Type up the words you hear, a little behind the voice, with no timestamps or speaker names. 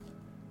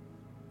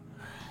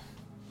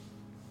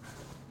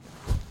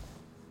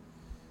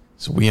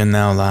So we are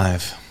now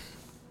live.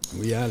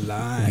 We are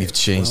live. We've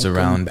changed Welcome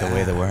around back. the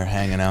way that we're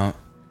hanging out.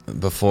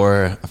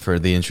 Before, for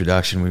the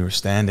introduction, we were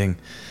standing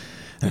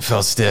and it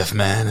felt stiff,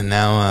 man. And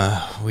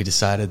now we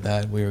decided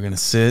that we were going to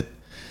sit.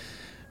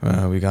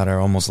 We got our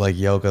almost like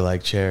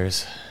yoga-like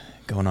chairs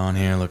going on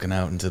here, looking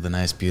out into the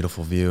nice,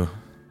 beautiful view.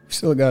 We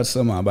still got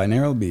some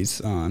binaural beats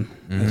on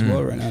as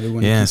well right now.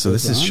 Yeah, so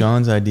this is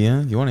Sean's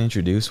idea. You want to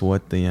introduce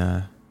what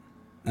the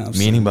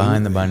meaning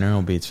behind the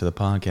binaural beats for the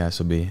podcast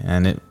will be?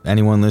 And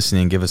anyone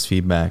listening, give us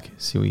feedback.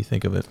 See what you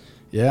think of it.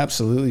 Yeah,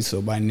 absolutely.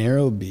 So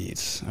binaural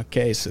beats.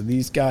 Okay, so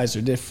these guys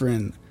are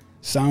different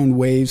sound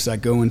waves that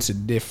go into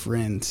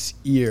different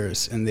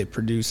ears, and they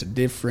produce a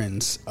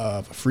difference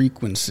of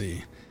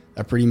frequency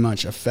that pretty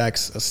much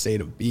affects a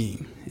state of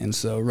being. And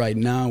so right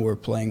now we're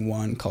playing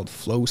one called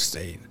Flow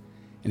State,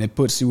 and it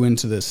puts you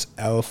into this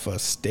alpha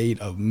state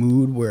of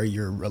mood where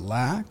you're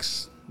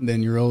relaxed,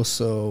 then you're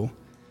also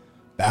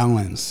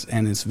balanced.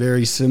 And it's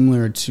very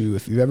similar to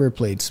if you've ever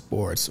played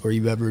sports or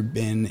you've ever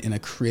been in a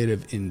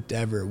creative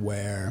endeavor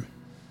where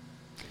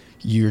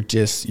you're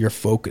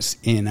focused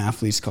in.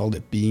 Athletes called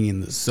it being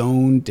in the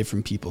zone.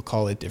 Different people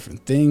call it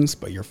different things,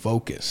 but your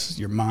focus,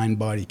 your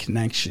mind-body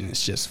connection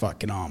is just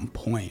fucking on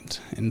point.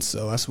 And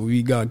so that's what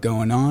we got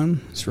going on.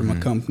 It's from a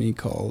company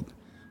called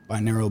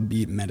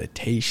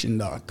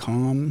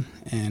binauralbeatmeditation.com,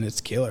 and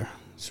it's killer.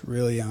 It's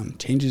really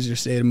changes your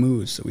state of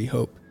mood. So we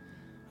hope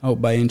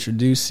by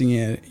introducing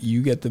it,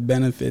 you get the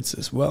benefits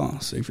as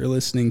well. So if you're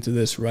listening to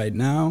this right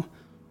now,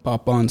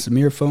 pop on some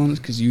earphones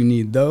because you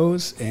need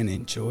those and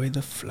enjoy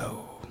the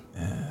flow.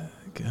 Yeah,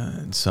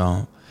 good.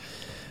 So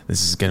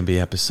this is going to be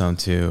episode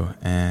 2,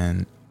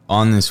 and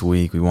on this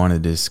week we want to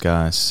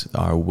discuss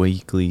our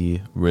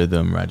weekly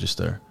rhythm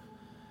register.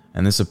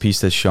 And this is a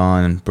piece that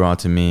Sean brought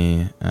to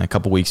me a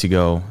couple weeks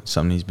ago,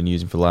 something he's been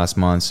using for the last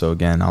month. So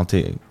again, I'll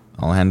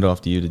hand it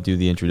off to you to do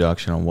the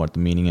introduction on what the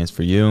meaning is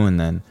for you, and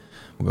then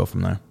we'll go from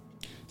there.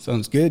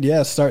 Sounds good.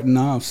 Yeah, starting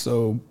off.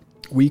 So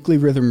weekly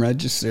rhythm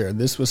register.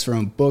 This was from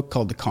a book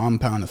called The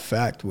Compound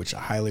Effect, which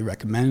I highly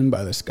recommend,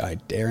 by this guy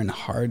Darren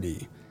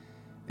Hardy.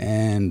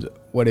 And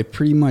what it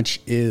pretty much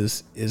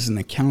is an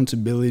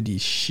accountability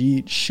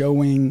sheet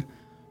showing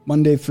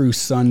Monday through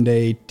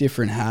Sunday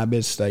different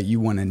habits that you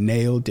want to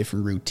nail,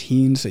 different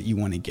routines that you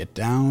want to get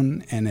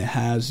down. And it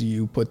has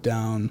you put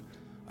down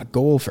a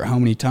goal for how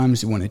many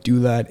times you want to do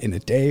that in a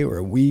day or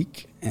a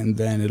week. And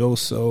then it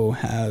also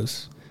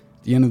has,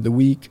 at the end of the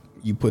week,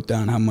 you put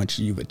down how much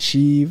you've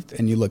achieved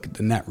and you look at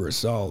the net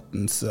result.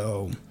 And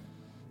so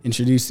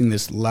introducing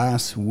this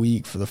last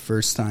week for the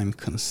first time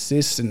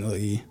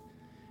consistently,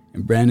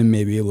 and Brandon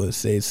may be able to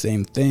say the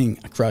same thing.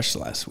 I crushed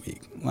last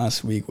week.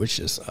 Last week was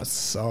just a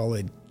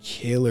solid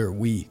killer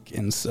week.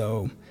 And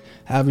so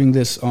having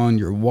this on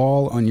your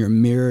wall, on your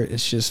mirror,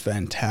 it's just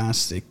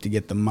fantastic to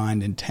get the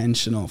mind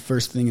intentional.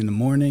 First thing in the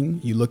morning,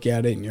 you look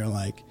at it and you're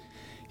like,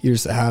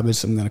 here's the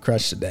habits I'm going to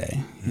crush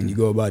today. And you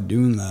go about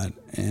doing that.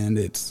 And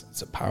it's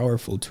a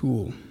powerful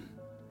tool.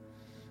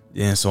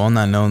 Yeah, so on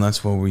that note,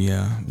 that's where we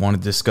want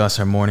to discuss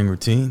our morning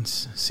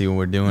routines, see what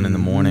we're doing in the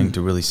morning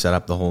to really set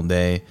up the whole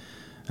day.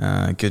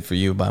 Good for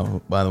you,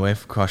 by the way,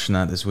 for crushing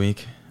that this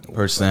week.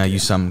 Personally, I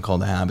use something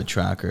called a habit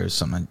tracker,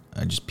 something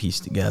I just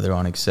pieced together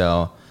on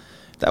Excel.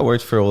 That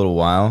worked for a little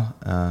while,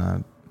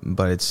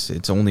 but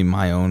it's only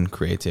my own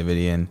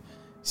creativity, and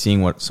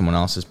seeing what someone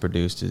else has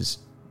produced is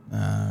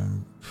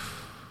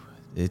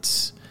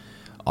it's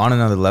on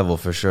another level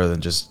for sure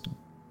than just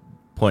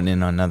putting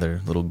in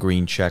another little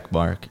green check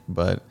mark.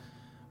 But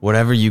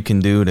whatever you can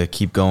do to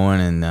keep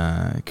going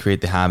and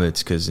create the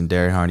habits, because in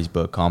Darren Hardy's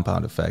book,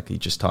 Compound Effect, he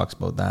just talks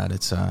about that.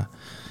 It's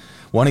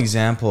one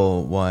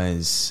example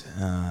was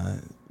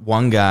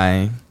one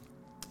guy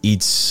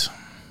eats,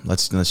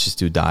 let's just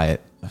do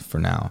diet for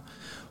now.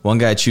 One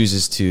guy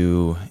chooses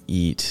to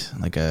eat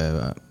like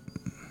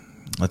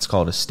let's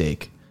call it a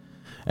steak.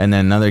 And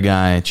then another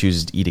guy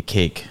chooses to eat a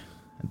cake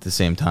at the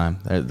same time.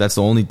 That's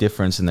the only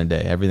difference in their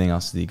day. Everything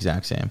else is the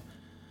exact same.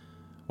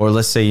 Or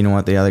let's say, you know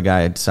what, the other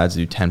guy decides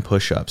to do 10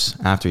 push-ups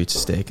after he eats a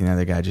steak, and the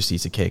other guy just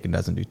eats a cake and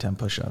doesn't do 10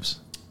 push-ups.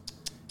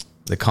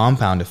 The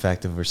compound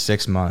effect over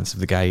 6 months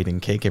of the guy eating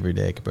cake every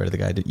day compared to the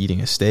guy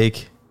eating a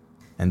steak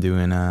and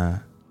doing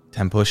 10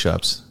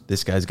 push-ups,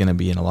 this guy's going to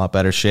be in a lot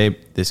better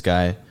shape. This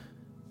guy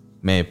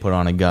may have put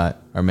on a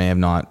gut or may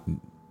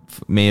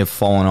have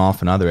fallen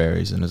off in other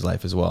areas in his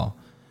life as well.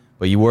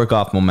 But you work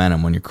off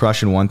momentum. When you're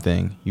crushing one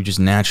thing, you just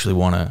naturally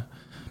want to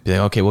be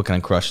like, okay, what can I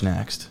crush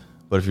next?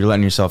 But if you're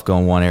letting yourself go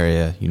in one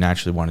area, you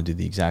naturally want to do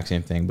the exact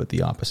same thing, but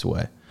the opposite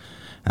way.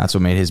 That's what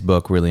made his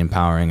book really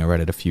empowering. I read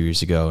it a few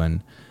years ago,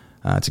 and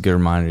it's a good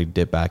reminder to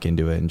dip back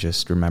into it and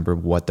just remember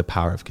what the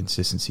power of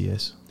consistency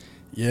is.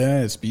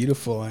 Yeah, it's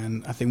beautiful.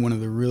 And I think one of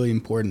the really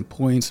important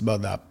points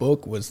about that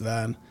book was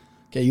that,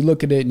 okay, you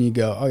look at it and you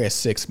go, okay,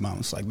 6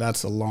 months, like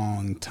that's a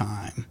long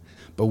time.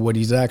 But what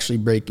he's actually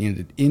breaking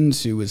it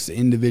into is the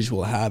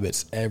individual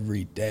habits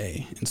every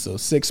day. And so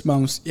 6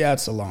 months, yeah,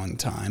 it's a long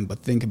time. But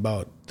think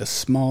about the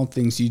small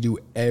things you do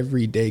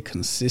every day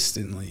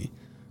consistently,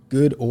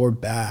 good or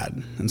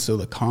bad. And so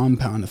the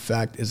compound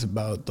effect is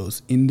about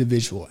those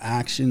individual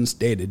actions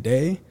day to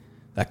day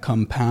that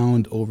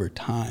compound over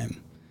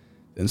time.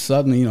 Then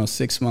suddenly,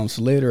 6 months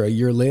later, a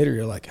year later,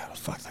 you're like, how the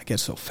fuck did I get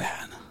so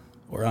fat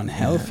or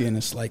unhealthy? And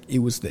it's like, it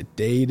was the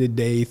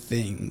day-to-day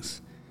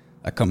things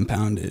that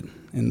compounded.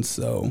 And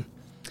so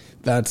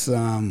that's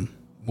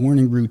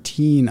morning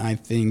routine, I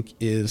think,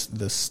 is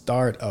the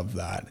start of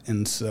that.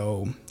 And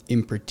so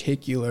in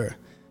particular,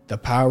 the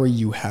power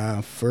you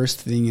have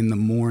first thing in the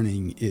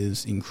morning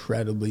is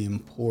incredibly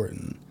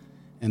important.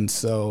 And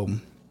so,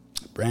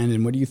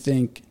 Brandon, what do you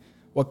think?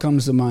 What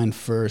comes to mind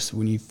first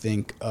when you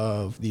think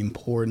of the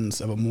importance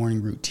of a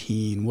morning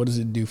routine? What does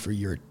it do for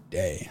your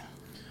day?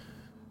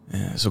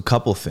 Yeah, so a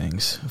couple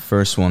things.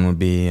 First one would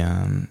be,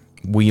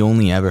 we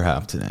only ever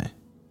have today.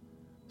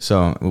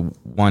 So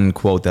one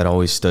quote that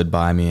always stood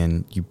by me,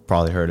 and you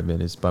probably heard of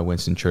it, is by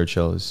Winston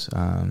Churchill, is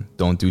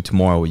don't do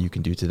tomorrow what you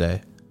can do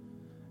today.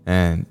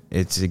 And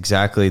it's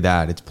exactly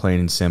that. It's plain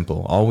and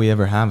simple. All we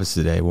ever have is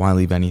today. Why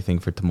leave anything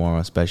for tomorrow,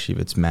 especially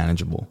if it's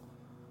manageable?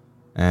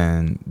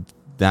 And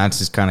that's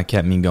just kind of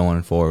kept me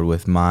going forward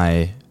with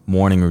my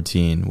morning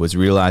routine, was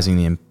realizing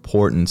the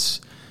importance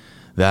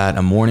that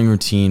a morning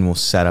routine will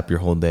set up your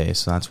whole day.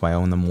 So that's why I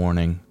own the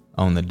morning,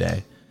 own the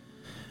day.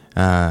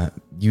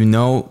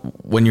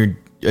 When you're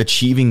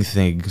achieving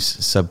things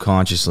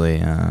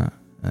subconsciously,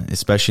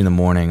 especially in the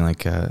morning,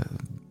 like the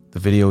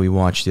video we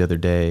watched the other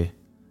day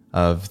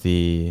of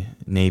the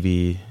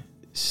Navy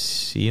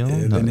SEAL?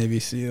 The Navy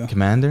SEAL.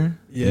 Commander?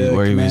 Yeah,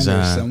 where he was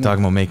talking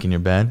about making your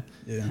bed.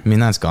 Yeah. I mean,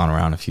 that's gone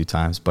around a few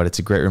times, but it's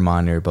a great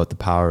reminder about the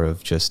power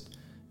of just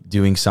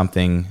doing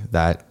something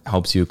that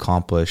helps you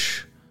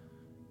accomplish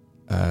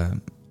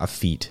a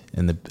feat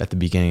at the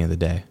beginning of the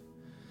day.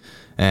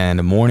 And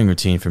a morning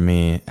routine for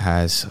me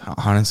has,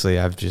 honestly,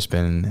 I've just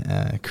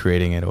been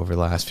creating it over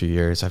the last few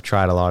years. I've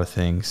tried a lot of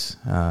things.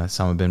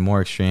 Some have been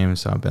more extreme,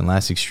 some have been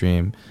less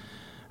extreme.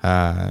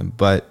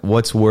 But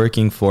what's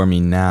working for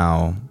me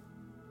now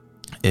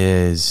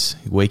is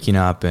waking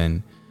up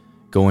and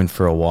going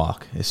for a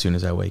walk as soon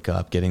as I wake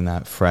up, getting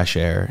that fresh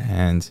air.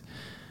 And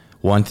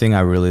one thing I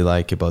really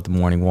like about the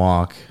morning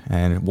walk,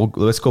 and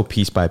let's go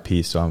piece by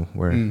piece, so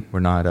we're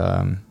not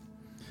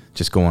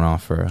just going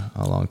off for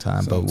a long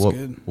time. Sounds but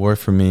good. what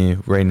for me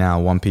right now,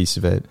 one piece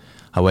of it,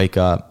 I wake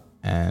up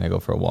and I go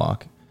for a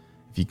walk.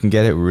 If you can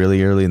get it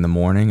really early in the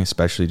morning,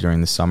 especially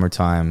during the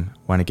summertime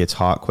when it gets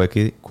hot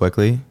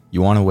quickly,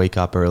 you want to wake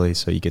up early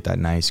so you get that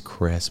nice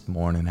crisp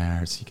morning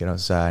air. So you get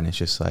outside and it's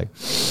just like,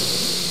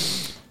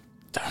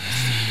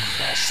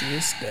 Crush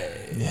this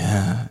day.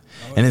 yeah.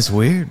 And it's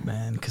weird,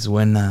 man, because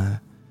when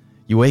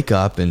you wake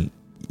up and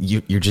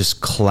you're just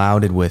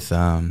clouded with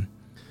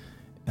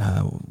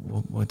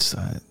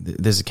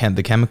there's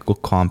the chemical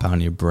compound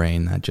in your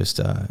brain that just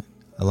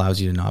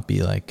allows you to not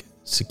be like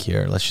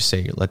secure. Let's just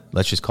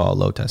call it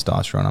low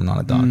testosterone. I'm not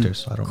a doctor,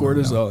 so I don't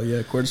cortisol. know.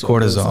 Yeah,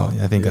 Cortisol.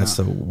 I think that's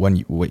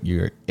what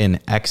you're in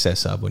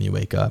excess of when you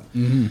wake up.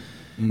 Mm-hmm.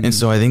 Mm-hmm. And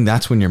so I think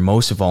that's when you're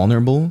most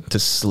vulnerable to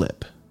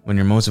slip. When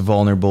you're most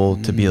vulnerable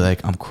to be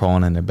like, I'm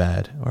crawling into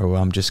bed, or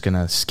well, I'm just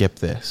gonna skip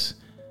this,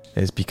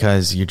 is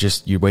because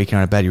you're waking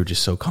out of bed. You're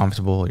just so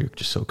comfortable. You're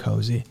just so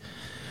cozy.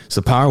 So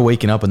the power of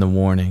waking up in the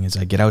morning is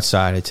I get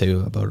outside. I take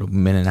about a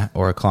minute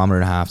or 1.5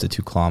 kilometers to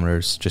 2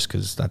 kilometers, just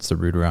because that's the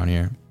route around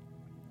here.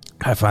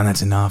 I find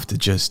that's enough to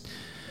just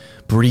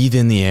breathe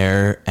in the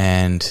air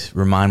and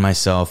remind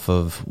myself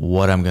of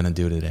what I'm going to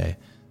do today.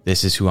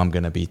 This is who I'm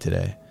going to be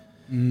today.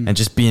 And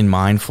just being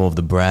mindful of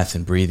the breath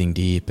and breathing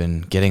deep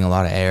and getting a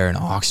lot of air and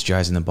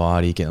oxygenizing the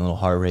body, getting a little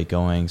heart rate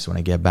going. So when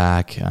I get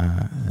back,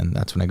 and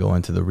that's when I go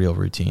into the real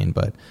routine.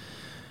 But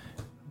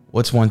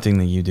what's one thing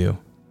that you do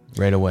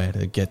right away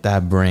to get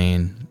that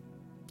brain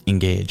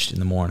engaged in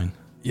the morning?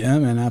 Yeah,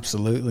 man,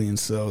 absolutely. And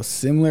so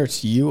similar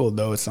to you,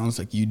 although it sounds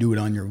like you do it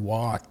on your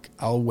walk,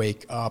 I'll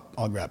wake up,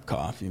 I'll grab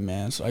coffee,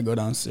 man. So I go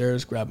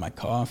downstairs, grab my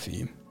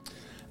coffee,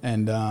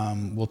 and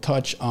we'll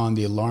touch on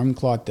the alarm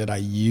clock that I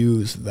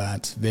use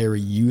that's very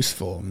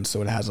useful. And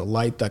so it has a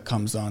light that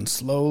comes on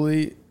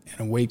slowly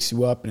and it wakes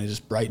you up and it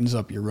just brightens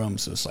up your room.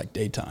 So it's like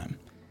daytime.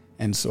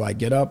 And so I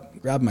get up,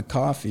 grab my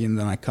coffee, and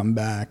then I come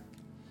back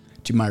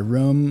to my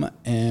room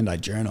and I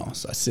journal.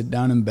 So I sit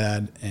down in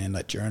bed and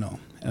I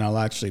journal. And I'll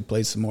actually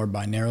play some more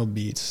binaural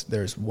beats.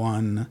 There's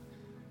one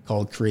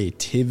called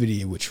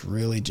Creativity, which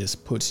really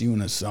just puts you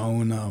in a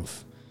zone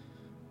of,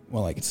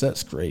 well, like it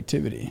says,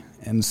 creativity.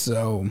 And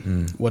so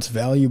what's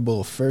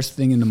valuable first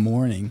thing in the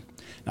morning,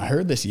 and I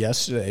heard this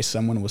yesterday,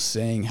 someone was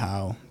saying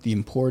how the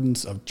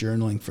importance of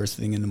journaling first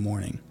thing in the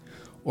morning,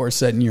 or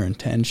setting your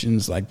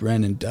intentions like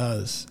Brandon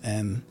does.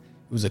 And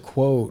it was a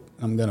quote,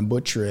 I'm going to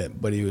butcher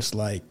it, but he was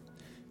like,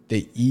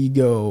 the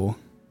ego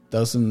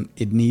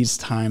it needs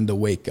time to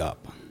wake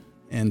up.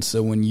 And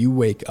so when you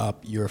wake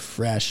up, you're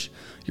fresh.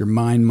 Your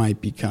mind might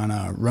be kind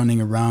of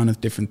running around with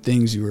different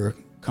things you were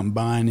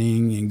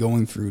combining and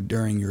going through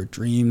during your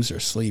dreams or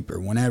sleep or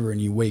whenever.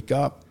 And you wake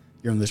up,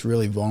 you're in this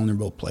really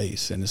vulnerable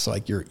place. And it's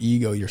like your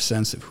ego, your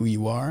sense of who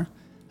you are,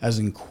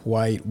 hasn't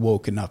quite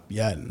woken up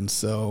yet. And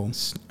so...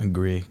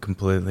 Agree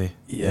completely.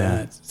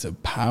 Yeah, it's a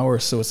power.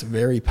 So it's a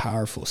very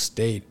powerful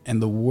state.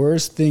 And the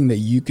worst thing that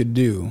you could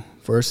do,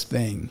 first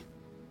thing,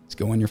 is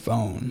go on your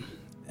phone.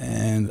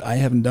 And I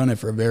haven't done it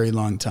for a very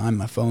long time.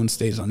 My phone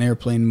stays on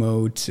airplane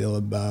mode till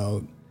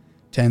about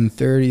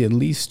 10:30, at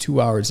least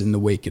 2 hours into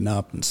waking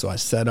up. And so I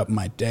set up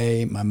my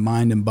day. My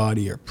mind and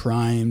body are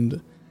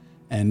primed,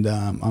 and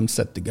I'm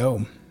set to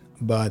go.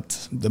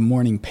 But the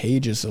morning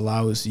pages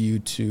allows you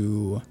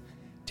to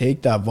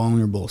take that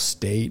vulnerable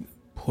state,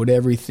 put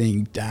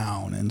everything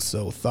down. And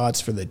so thoughts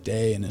for the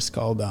day, and it's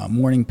called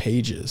morning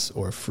pages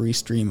or free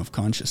stream of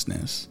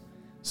consciousness.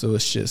 So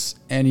it's just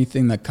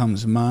anything that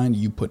comes to mind,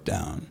 you put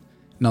down.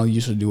 And I'll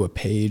usually do a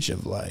page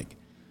of like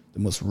the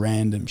most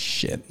random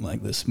shit.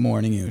 Like this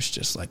morning, it was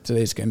just like,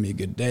 today's going to be a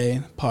good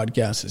day.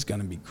 Podcast is going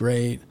to be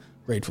great.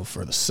 Grateful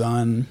for the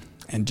sun.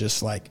 And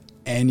just like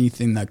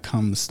anything that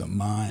comes to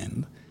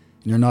mind.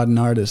 And you're not an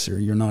artist or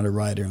you're not a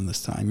writer in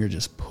this time. You're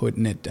just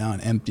putting it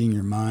down, emptying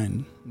your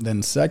mind.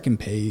 Then second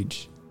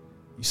page,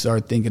 you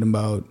start thinking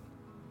about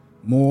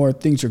more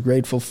things you're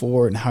grateful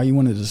for and how you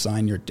want to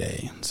design your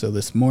day. So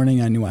this morning,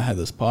 I knew I had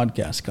this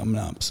podcast coming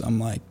up. So I'm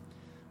like,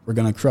 we're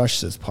going to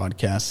crush this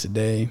podcast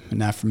today.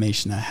 An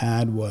affirmation I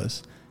had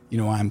was,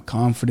 I'm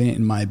confident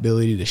in my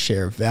ability to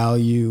share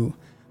value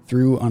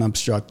through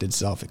unobstructed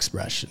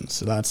self-expression.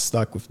 So that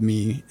stuck with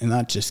me, and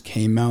that just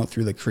came out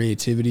through the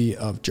creativity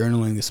of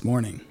journaling this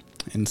morning.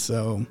 And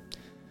so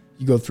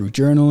you go through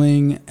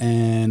journaling,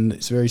 and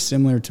it's very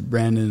similar to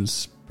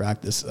Brandon's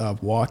practice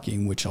of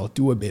walking, which I'll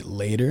do a bit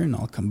later, and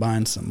I'll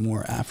combine some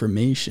more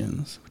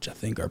affirmations, which I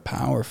think are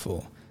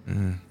powerful.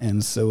 Mm-hmm.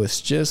 And so it's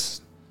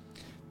just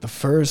the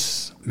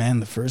first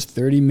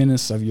 30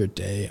 minutes of your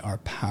day are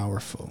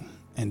powerful.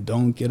 And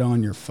don't get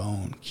on your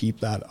phone. Keep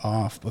that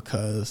off,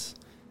 because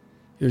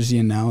here's the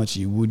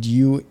analogy. Would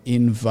you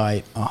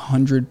invite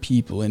 100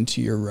 people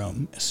into your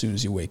room as soon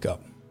as you wake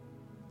up?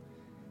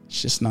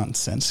 It's just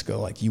nonsensical.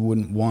 Like, you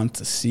wouldn't want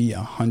to see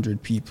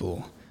 100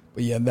 people.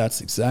 But yeah, that's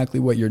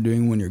exactly what you're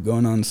doing when you're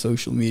going on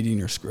social media and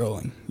you're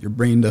scrolling. Your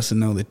brain doesn't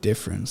know the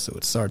difference, so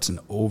it starts an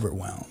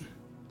overwhelm.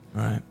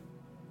 Right.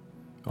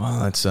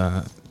 Well, that's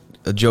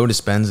Joe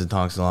Dispenza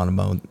talks a lot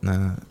about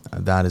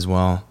that as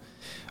well.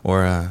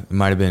 Or it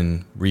might have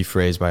been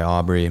rephrased by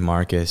Aubrey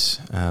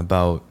Marcus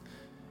about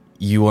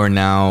you are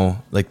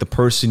now, like the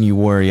person you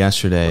were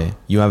yesterday,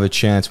 you have a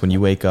chance when you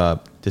wake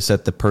up to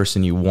set the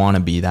person you want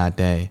to be that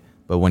day.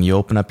 But when you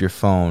open up your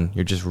phone,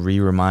 you're just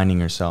reminding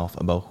yourself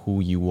about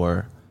who you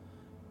were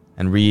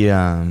and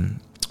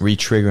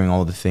re-triggering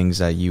all the things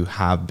that you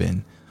have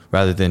been,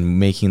 rather than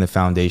making the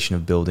foundation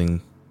of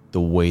building the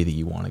way that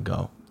you want to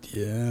go.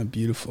 Yeah,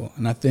 beautiful.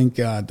 And I think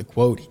the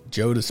quote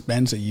Joe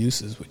Dispenza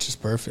uses, which is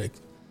perfect,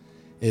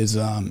 is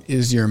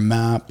your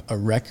map a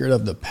record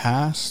of the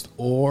past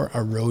or a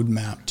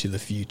roadmap to the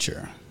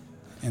future?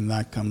 And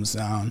that comes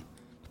down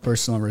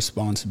personal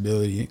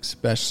responsibility,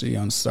 especially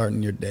on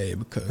starting your day,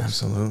 because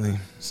absolutely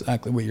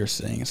exactly what you're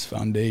saying is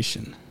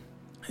foundation.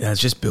 Yeah,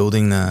 it's just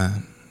building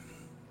that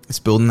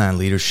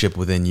leadership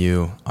within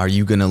you. Are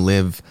you going to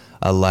live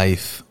a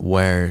life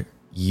where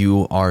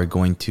you are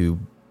going to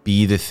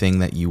be the thing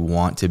that you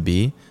want to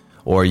be,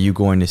 or are you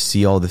going to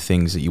see all the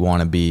things that you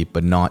want to be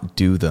but not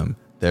do them,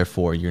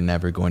 therefore you're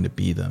never going to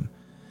be them?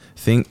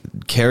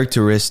 Think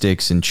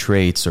characteristics and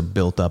traits are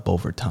built up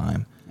over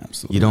time.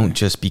 Absolutely. You don't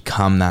just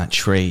become that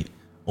trait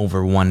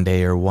over one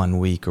day or 1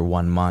 week or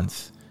 1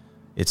 month.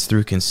 It's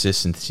through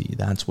consistency.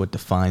 That's what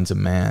defines a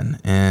man.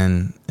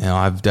 And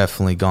I've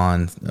definitely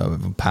gone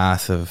a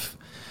path of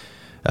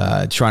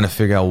trying to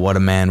figure out what a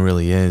man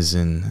really is,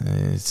 and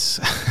it's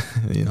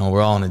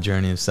we're all on a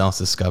journey of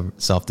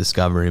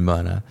self-discovery,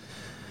 but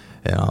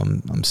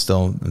I'm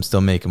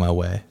still making my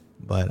way.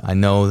 But I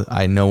know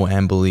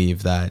and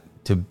believe that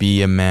to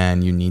be a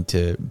man, you need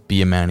to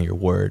be a man of your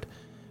word.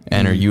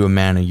 And are you a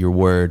man of your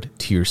word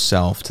to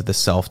yourself, to the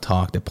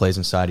self-talk that plays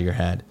inside of your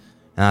head?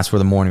 And that's where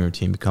the morning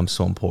routine becomes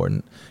so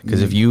important.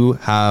 Because if you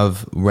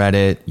have read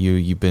it,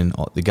 you've been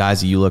the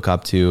guys that you look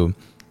up to,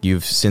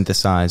 you've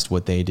synthesized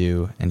what they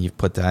do, and you've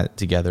put that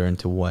together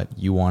into what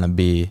you want to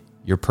be,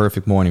 your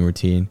perfect morning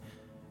routine,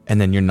 and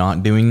then you're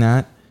not doing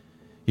that,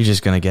 you're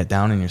just going to get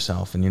down on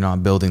yourself, and you're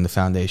not building the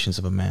foundations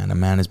of a man. A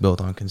man is built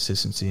on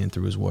consistency and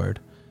through his word.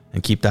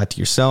 And keep that to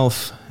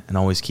yourself, and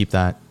always keep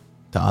that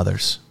to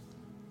others.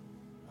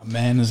 A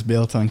man is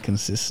built on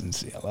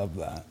consistency. I love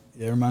that.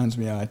 It reminds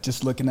me,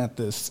 just looking at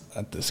this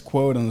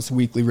quote on this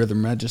weekly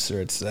rhythm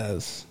register, it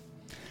says,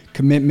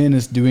 commitment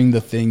is doing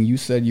the thing you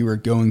said you were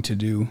going to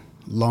do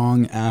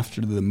long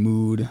after the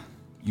mood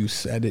you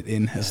set it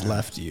in has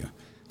left you.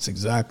 It's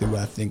exactly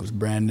what I think was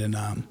Brandon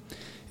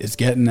is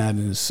getting at,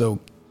 and is so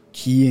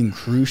key and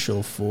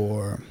crucial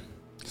for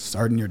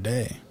starting your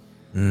day.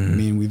 I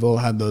mean, we've all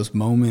had those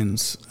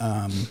moments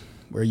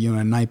where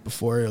a night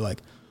before you're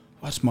like,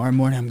 tomorrow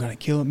morning I'm going to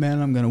kill it,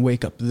 man. I'm going to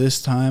wake up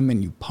this time,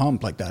 and you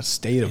pump, like that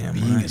state of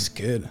being is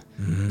good.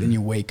 Then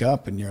you wake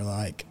up and you're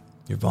like,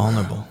 you're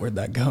vulnerable. Where'd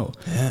that go?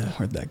 Yeah.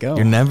 Where'd that go?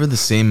 You're never the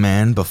same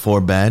man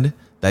before bed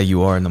that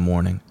you are in the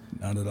morning.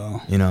 Not at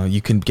all.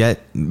 You can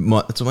get,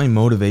 that's why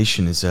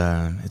motivation is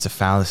it's a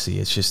fallacy.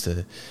 It's just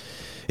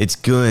it's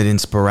good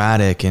and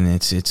sporadic, and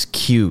it's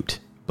cute,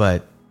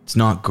 but it's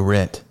not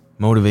grit.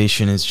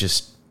 Motivation is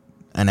just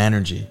an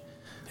energy.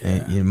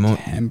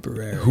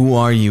 Temporary. Who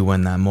are you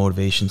when that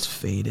motivation's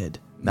faded?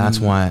 That's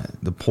why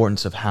the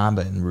importance of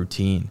habit and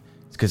routine.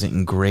 It's because it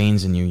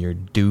ingrains in you your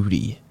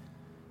duty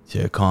to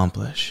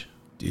accomplish.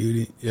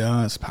 Duty,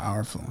 yeah, it's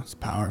powerful. It's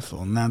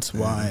powerful, and that's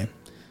why.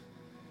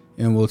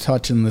 And we'll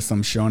touch on this,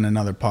 I'm sure, in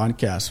another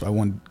podcast. I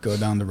won't go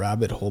down the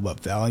rabbit hole, but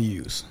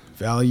values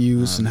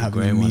and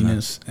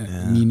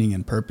having meaning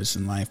and purpose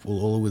in life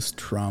will always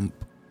trump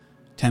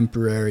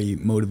temporary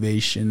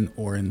motivation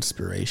or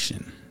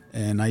inspiration.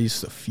 And I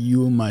used to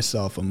fuel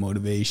myself on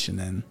motivation,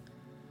 and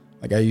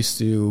like I used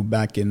to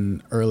back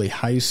in early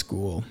high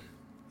school.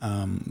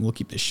 We'll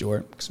keep this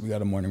short because we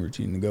got a morning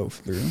routine to go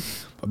through.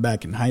 But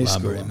back in high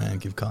school, man,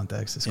 give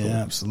context. It's cool.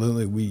 Yeah,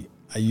 absolutely.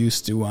 I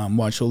used to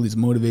watch all these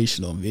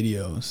motivational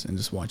videos and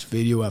just watch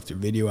video after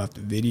video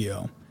after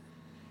video.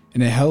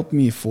 And it helped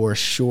me for a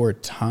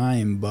short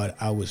time, but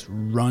I was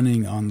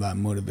running on that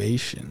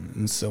motivation.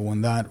 And so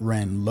when that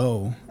ran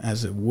low,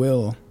 as it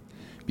will,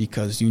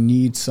 because you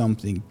need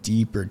something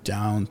deeper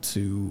down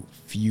to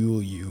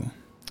fuel you.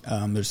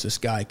 There's this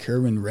guy,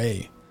 Kerwin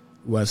Ray,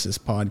 who has this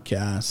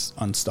podcast,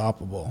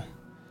 Unstoppable.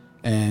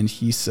 And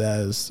he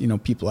says,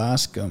 people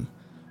ask him,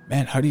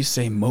 man, how do you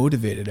stay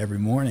motivated every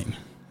morning?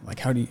 Like,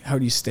 how do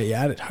you stay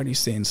at it? How do you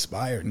stay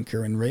inspired? And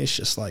Kerwin Ray's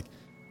just like,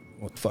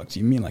 what the fuck do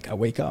you mean? Like, I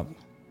wake up.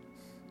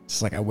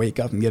 It's like I wake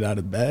up and get out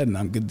of bed and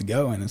I'm good to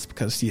go. And it's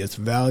because he has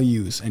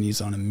values and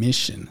he's on a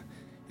mission.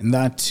 And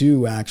that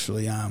too,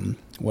 actually,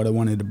 what I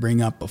wanted to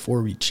bring up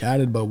before we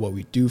chatted about what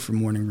we do for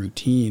morning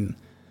routine,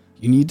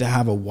 you need to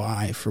have a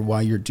why for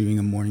why you're doing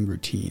a morning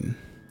routine.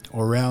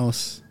 Or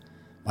else,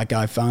 like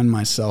I found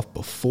myself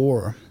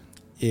before,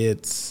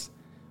 it's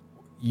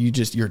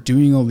you're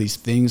doing all these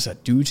things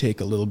that do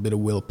take a little bit of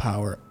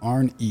willpower,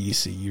 aren't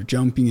easy. You're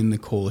jumping in the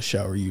cold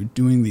shower. You're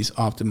doing these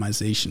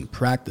optimization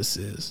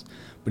practices.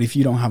 But if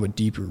you don't have a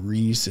deeper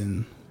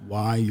reason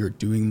why you're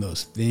doing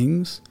those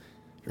things,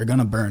 you're going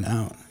to burn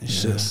out.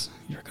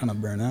 You're going to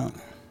burn out.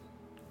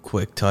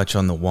 Quick touch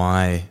on the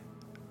why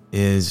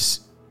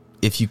is,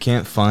 if you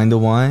can't find the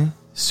why,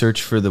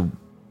 search for the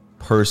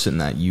person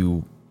that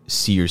you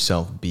see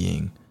yourself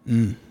being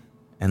and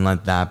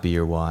let that be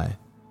your why.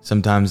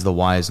 Sometimes the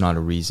why is not a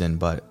reason,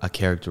 but a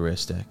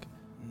characteristic.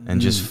 And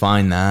just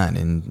find that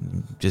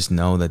and just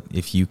know that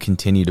if you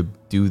continue to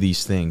do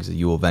these things, that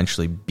you will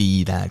eventually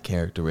be that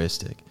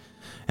characteristic.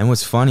 And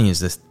what's funny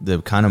is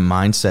the kind of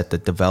mindset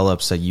that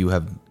develops that you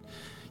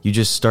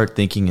just start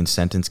thinking in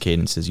sentence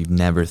cadences you've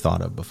never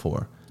thought of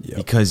before. Yep.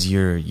 Because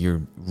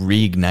you're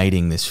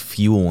reigniting this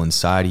fuel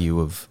inside of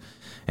you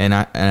and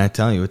I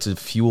tell you, it's a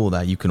fuel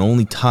that you can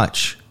only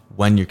touch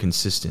when you're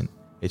consistent.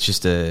 It's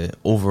just a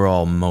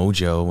overall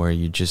mojo where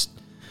you're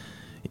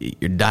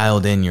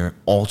dialed in, you're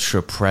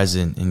ultra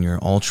present, and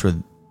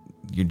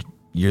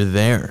you're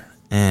there.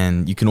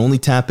 And you can only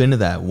tap into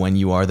that when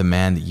you are the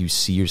man that you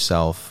see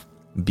yourself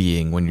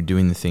being, when you're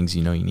doing the things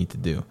you know you need to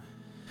do.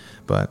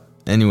 But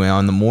anyway,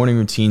 on the morning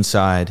routine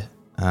side,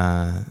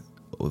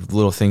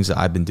 little things that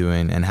I've been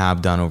doing and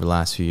have done over the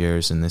last few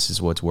years, and this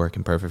is what's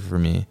working perfect for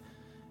me,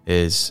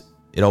 is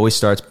it always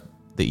starts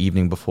the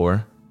evening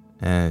before,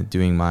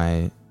 doing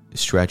my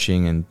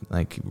stretching and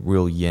like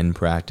real yin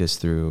practice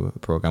through a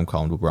program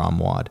called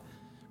Ramwad,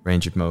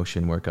 range of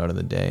motion workout of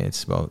the day.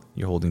 It's about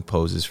you're holding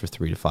poses for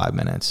 3 to 5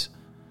 minutes.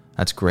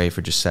 That's great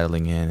for just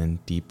settling in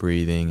and deep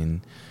breathing and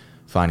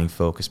finding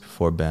focus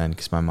before bed,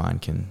 because my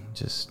mind can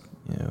just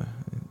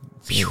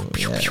it's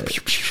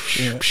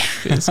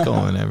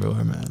going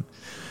everywhere,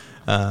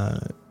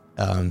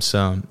 man.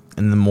 So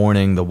in the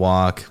morning, the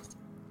walk,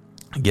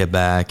 I get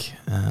back,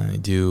 I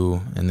do,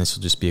 and this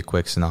will just be a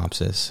quick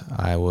synopsis.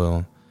 I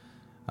will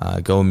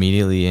go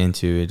immediately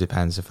into, it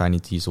depends if I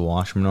need to use the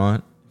washroom or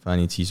not. If I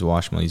need to use the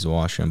washroom, I'll use the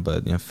washroom,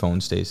 but phone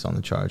stays on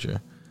the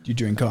charger. Do you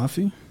drink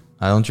coffee?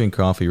 I don't drink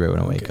coffee right when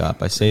I wake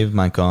up. I save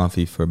my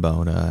coffee for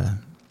about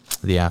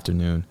the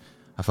afternoon.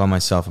 I find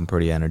myself I'm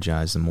pretty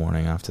energized in the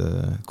morning after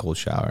the cold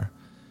shower.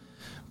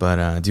 But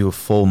I do a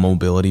full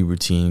mobility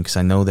routine because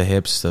I know the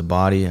hips, the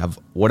body.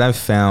 What I've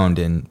found,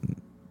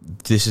 and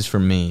this is for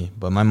me,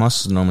 but my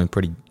muscles are normally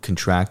pretty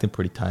contracted,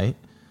 pretty tight.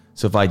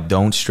 So if I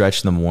don't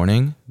stretch in the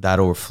morning,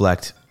 that'll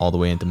reflect all the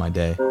way into my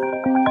day.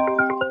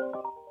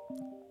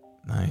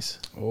 Nice.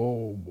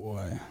 Oh,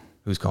 boy.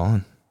 Who's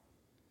calling?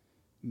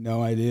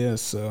 No idea,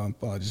 so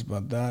apologies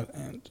about that.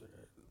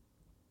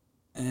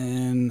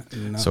 And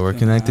so we're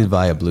connected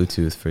via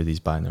Bluetooth for these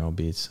binaural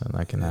beats, so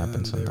that can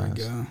happen sometimes.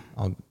 There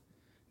we go.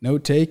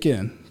 Note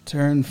taken.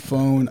 Turn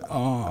phone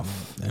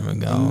off. There we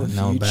go.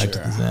 Now back to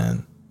the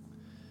Zen.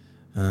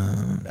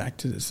 Back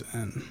to the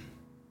Zen.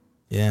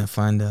 Yeah,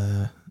 find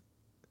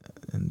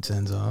and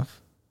Zen's off.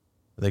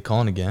 Are they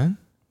calling again?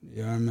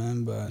 Yeah,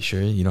 man, but... You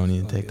sure you don't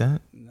need to take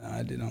that? No,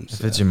 I didn't.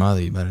 If it's your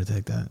mother, you better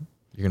take that.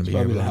 You're going to be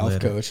probably the health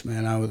later. coach,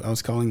 man. I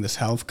was calling this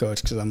health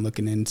coach because I'm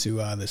looking into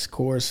this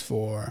course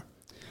for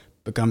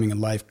becoming a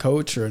life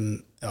coach or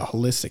a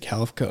holistic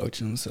health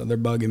coach. And so they're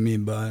bugging me,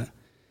 but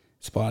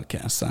it's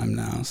podcast time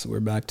now. So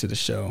we're back to the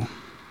show.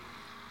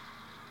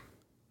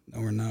 No,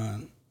 we're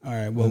not. All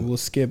right. Well, we'll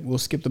skip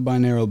the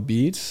binaural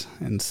beats.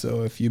 And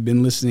so if you've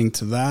been listening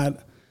to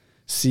that,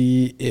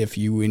 see if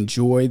you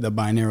enjoy the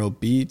binaural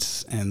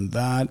beats and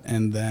that.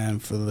 And then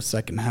for the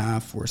second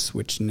half, we're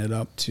switching it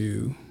up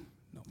to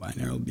no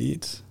binaural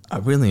beats. I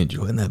really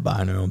enjoyed that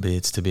binaural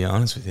beats, to be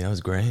honest with you. That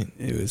was great.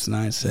 It was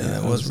nice.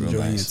 Yeah, it was real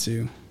enjoying nice. it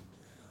too.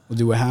 We'll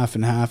do a half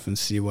and half and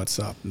see what's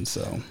up. And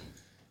so,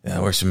 Yeah,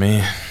 it works for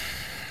me.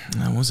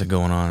 What was it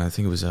going on? I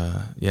think it was,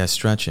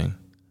 stretching.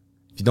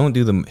 If you don't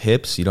do the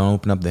hips, you don't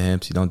open up the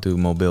hips, you don't do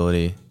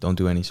mobility, don't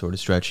do any sort of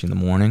stretching in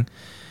the morning,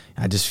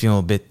 I just feel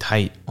a bit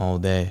tight all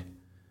day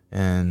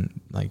and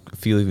like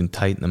feel even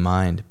tight in the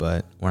mind.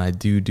 But when I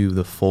do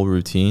the full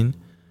routine,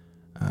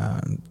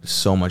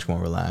 so much more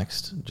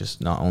relaxed.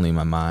 Just not only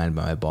my mind,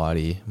 but my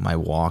body, my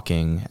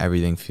walking,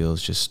 everything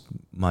feels just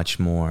much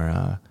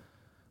more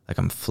like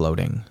I'm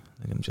floating.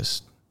 Like I'm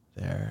just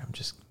there. I'm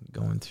just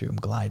going through. I'm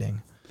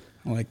gliding.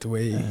 I like the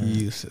way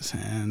he used his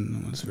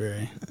hand.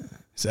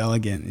 It's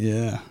elegant.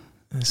 Yeah.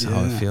 That's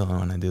how I feel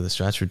when I do the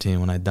stretch routine.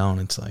 When I don't,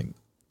 it's like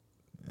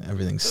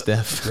everything's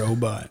stiff.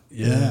 Robot.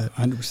 Yeah,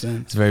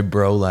 100%. It's very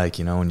bro-like,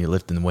 when you're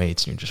lifting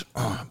weights and you're just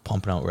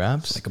pumping out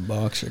reps. Like a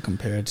boxer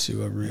compared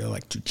to a real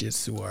like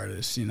jiu-jitsu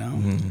artist, Yeah,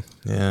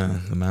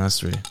 the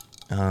mastery.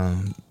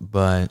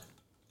 But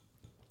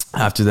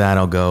after that,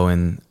 I'll go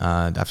and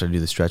after I do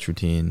the stretch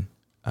routine,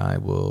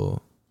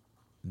 I'll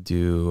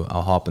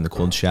hop in the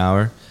cold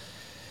shower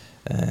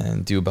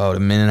and do about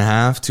 1.5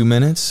 minutes, 2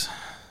 minutes,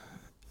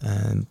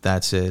 and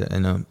that's it.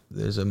 And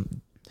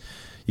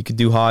you could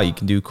do hot, you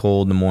can do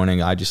cold in the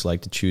morning. I just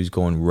like to choose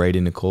going right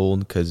into cold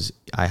because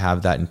I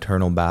have that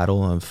internal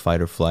battle of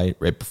fight or flight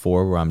right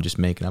before where I'm just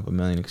making up a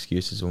million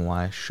excuses on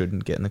why I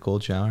shouldn't get in the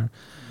cold shower.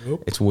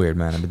 Nope. It's weird,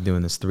 man. I've been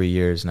doing this 3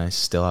 years and I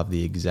still have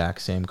the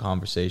exact same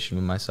conversation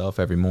with myself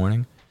every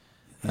morning.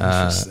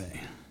 Interesting.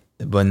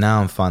 But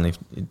now I'm finally,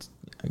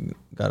 I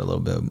got a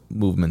little bit of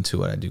movement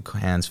to it. I do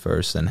hands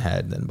first, then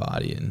head, then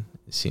body, and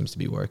it seems to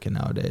be working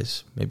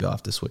nowadays. Maybe I'll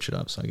have to switch it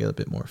up so I get a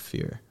bit more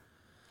fear.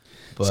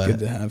 But, it's good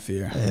to have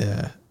fear.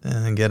 Yeah.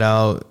 And then get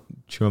out,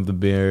 trim up the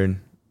beard,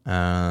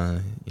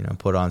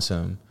 put on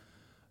some,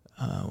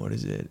 what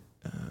is it?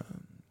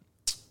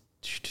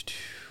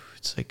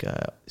 It's like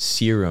a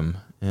serum.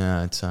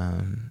 Yeah, it's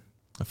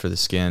for the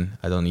skin.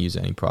 I don't use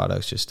any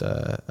products, just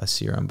a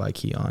serum by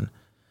Keon.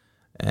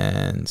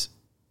 And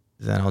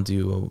then I'll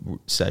do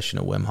a session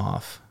of Wim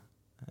Hof,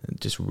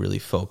 just really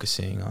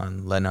focusing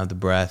on letting out the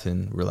breath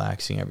and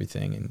relaxing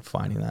everything and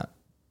finding that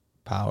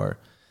power.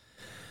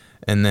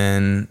 And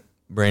then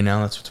right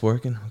now, that's what's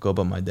working. I'll go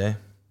about my day.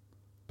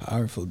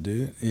 Powerful,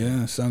 dude.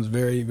 Yeah, sounds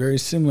very, very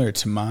similar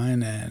to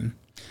mine. And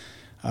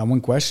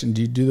one question,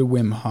 do you do the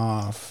Wim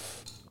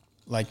Hof,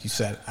 like you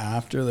said,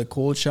 after the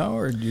cold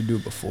shower, or do you do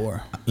it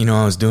before?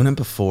 I was doing it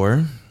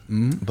before,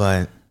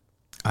 but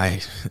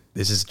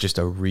this is just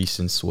a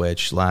recent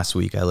switch. Last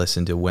week, I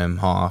listened to Wim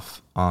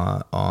Hof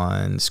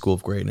on School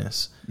of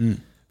Greatness.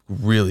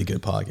 Really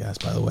good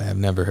podcast, by the way. I've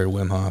never heard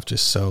Wim Hof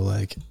just so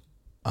like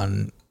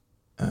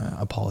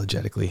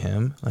apologetically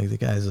him. Like the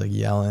guy's like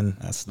yelling.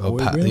 That's the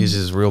way he's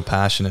just real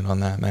passionate on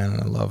that, man.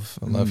 And I love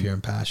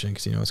hearing passion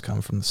because it's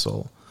coming from the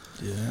soul.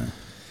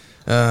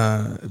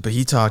 Yeah. But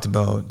he talked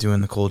about doing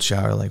the cold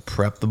shower, like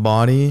prep the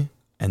body,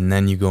 and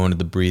then you go into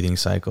the breathing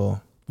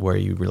cycle where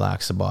you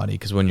relax the body.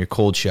 Because when you're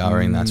cold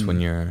showering, that's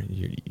when you're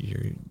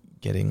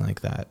getting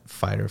like that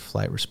fight or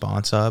flight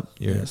response up.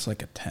 It's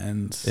like a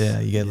tense. Yeah,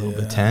 you get a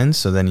little bit tense.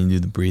 So then you do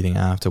the breathing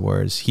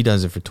afterwards. He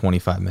does it for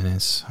 25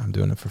 minutes. I'm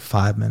doing it for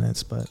 5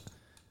 minutes, but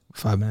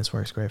 5 minutes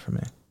works great for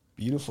me.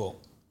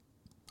 Beautiful.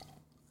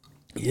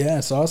 Yeah,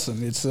 it's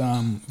awesome. It's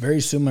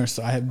very similar.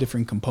 So I have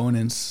different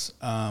components,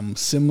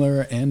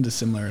 similar and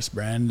dissimilar as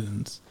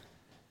Brandon's.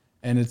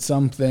 And it's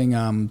something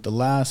the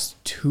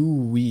last 2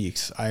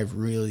 weeks I've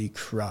really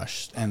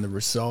crushed. And the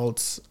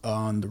results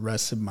on the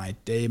rest of my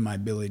day, my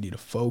ability to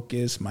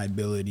focus, my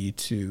ability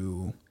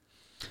to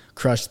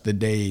crush the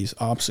day's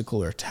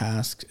obstacle or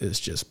task is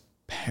just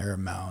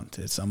paramount.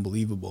 It's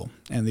unbelievable.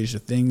 And these are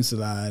things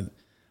that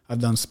I've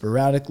done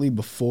sporadically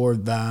before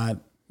that,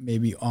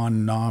 maybe on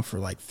and off for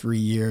like 3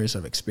 years.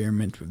 I've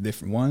experimented with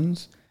different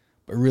ones,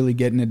 but really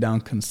getting it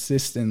down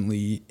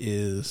consistently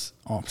is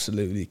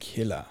absolutely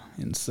killer.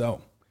 And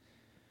so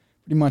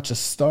pretty much to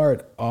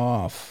start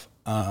off,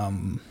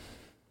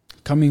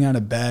 coming out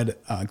of bed,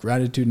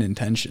 gratitude and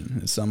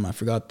intention is something I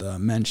forgot to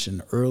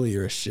mention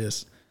earlier. It's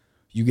just,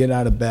 you get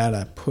out of bed,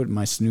 I put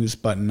my snooze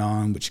button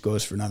on, which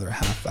goes for another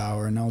half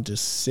hour, and I'll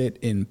just sit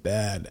in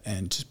bed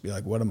and just be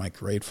like, what am I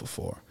grateful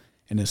for?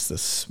 And it's the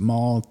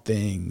small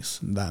things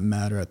that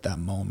matter at that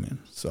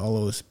moment. So I'll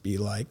always be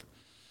like,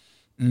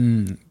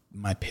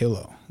 my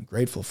pillow. I'm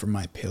grateful for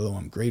my pillow.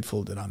 I'm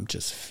grateful that I'm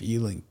just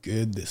feeling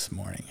good this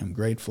morning. I'm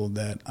grateful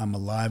that I'm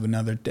alive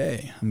another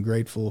day. I'm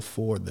grateful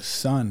for the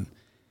sun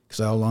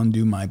because I'll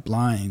undo my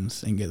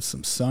blinds and get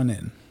some sun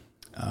in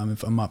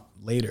if I'm up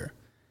later.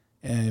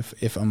 And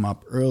if I'm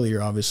up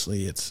earlier,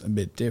 obviously it's a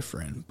bit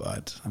different,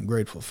 but I'm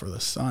grateful for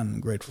the sun.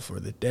 I'm grateful for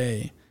the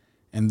day.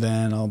 And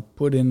then I'll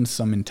put in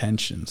some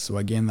intention. So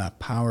again, that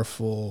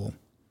powerful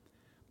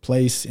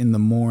place in the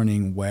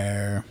morning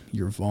where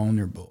you're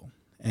vulnerable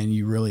and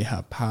you really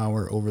have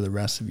power over the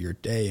rest of your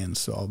day. And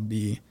so I'll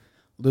be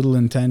little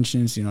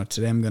intentions.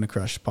 Today I'm going to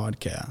crush a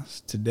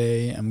podcast.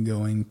 Today I'm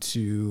going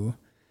to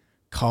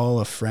call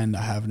a friend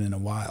I haven't in a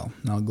while.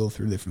 And I'll go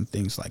through different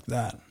things like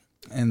that.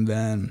 And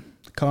then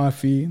the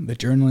coffee, the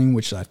journaling,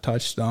 which I've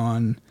touched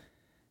on,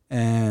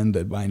 and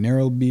the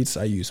binaural beats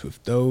I use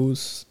with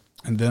those.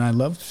 And then I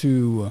love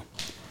to,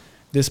 at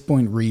this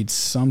point, read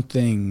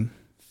something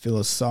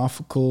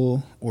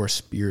philosophical or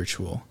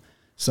spiritual.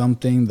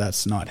 Something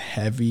that's not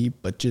heavy,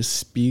 but just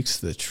speaks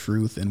the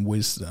truth and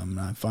wisdom.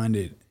 And I find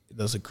it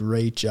does a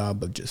great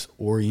job of just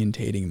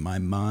orientating my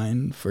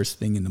mind first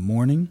thing in the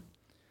morning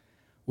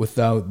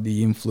without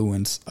the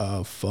influence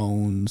of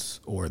phones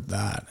or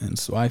that. And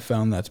so I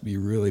found that to be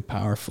really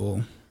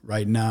powerful.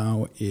 Right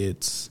now,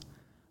 it's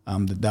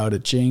the Tao Te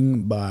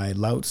Ching by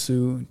Lao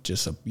Tzu,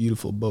 just a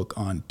beautiful book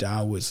on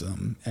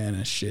Taoism, and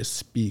it just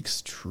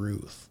speaks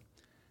truth.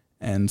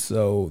 And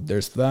so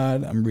there's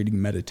that. I'm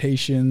reading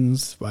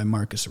Meditations by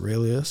Marcus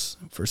Aurelius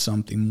for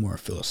something more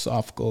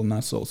philosophical, and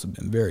that's also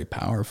been very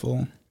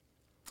powerful.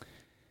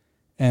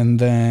 And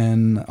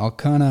then I'll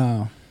kind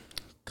of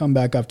come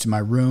back up to my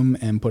room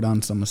and put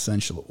on some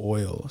essential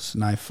oils.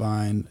 And I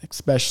find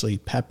especially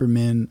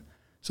peppermint,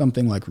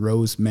 something like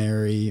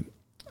rosemary,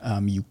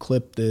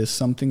 eucalyptus,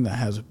 something that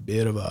has a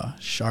bit of a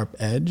sharp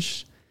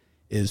edge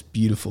is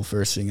beautiful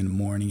first thing in the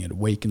morning. It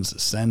awakens the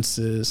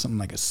senses, something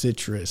like a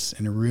citrus,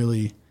 and it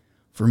really,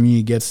 for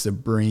me, gets the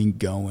brain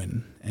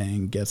going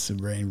and gets the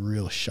brain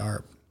real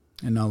sharp.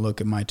 And I'll look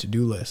at my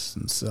to-do list.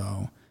 And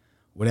so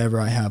whatever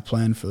I have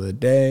planned for the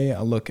day,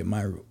 I'll look at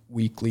my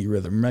weekly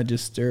rhythm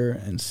register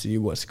and see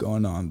what's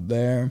going on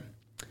there.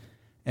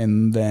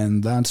 And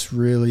then that's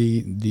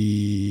really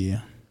the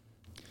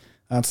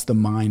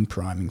mind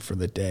priming for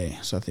the day.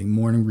 So I think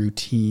morning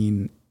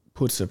routine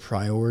puts a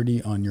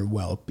priority on your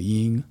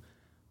well-being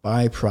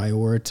by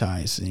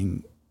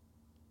prioritizing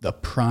the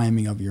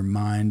priming of your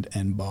mind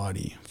and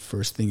body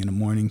first thing in the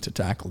morning to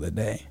tackle the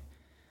day.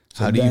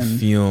 So how do you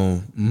feel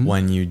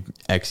when you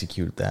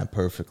execute that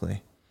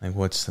perfectly? Like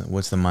what's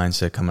the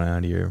mindset coming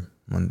out of your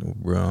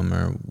room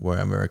or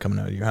wherever, coming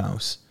out of your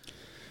house?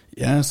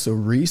 Yeah, so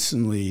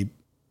recently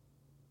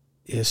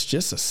it's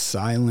just a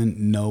silent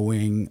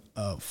knowing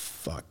of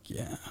fuck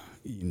yeah.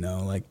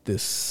 Like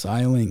this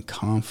silent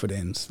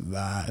confidence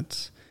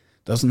that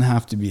doesn't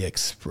have to be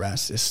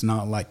expressed. It's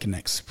not like an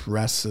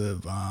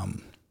expressive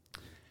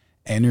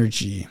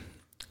energy.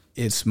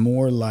 It's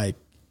more like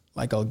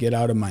I'll get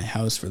out of my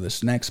house for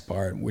this next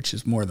part, which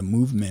is more the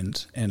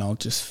movement, and I'll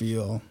just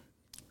feel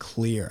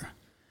clear,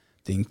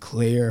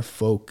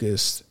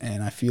 focused,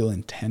 and I feel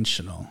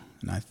intentional.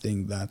 And I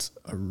think that's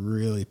a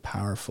really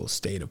powerful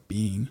state of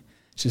being.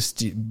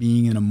 Just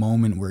being in a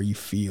moment where you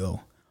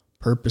feel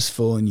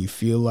purposeful and you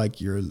feel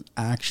like your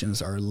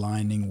actions are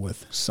aligning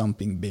with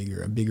something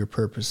bigger, a bigger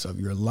purpose of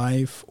your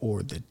life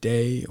or the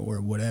day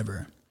or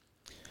whatever.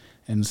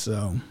 And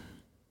so,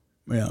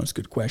 yeah, it's a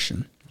good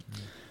question.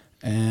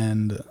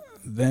 And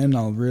then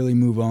I'll really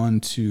move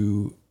on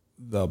to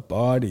the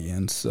body.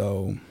 And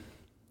so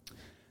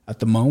at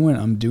the moment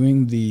I'm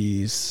doing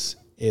this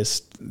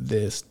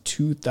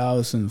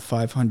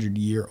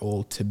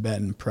 2,500-year-old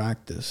Tibetan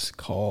practice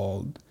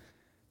called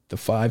the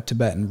 5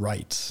 Tibetan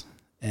Rites.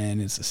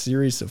 And it's a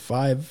series of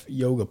 5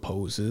 yoga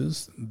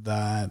poses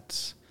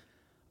that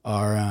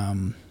are,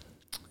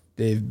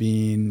 they've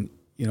been,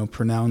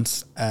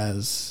 pronounced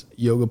as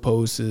yoga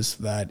poses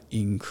that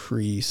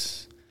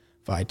increase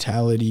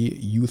vitality,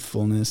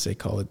 youthfulness. They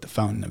call it the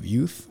fountain of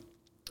youth,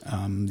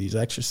 these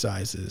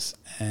exercises.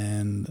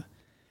 And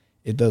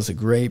it does a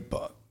great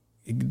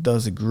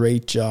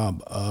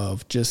job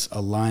of just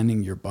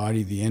aligning your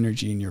body, the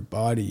energy in your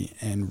body,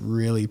 and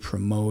really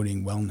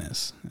promoting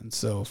wellness. And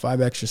so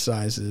 5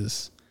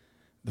 exercises.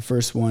 The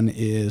first one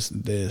is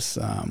this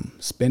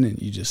spinning.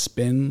 You just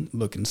spin,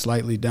 looking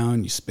slightly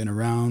down. You spin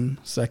around.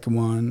 Second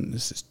one,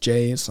 this is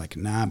J. It's like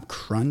an ab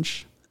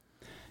crunch.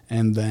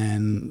 And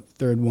then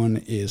third one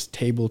is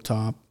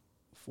tabletop.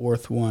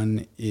 Fourth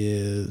one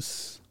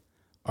is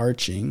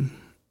arching.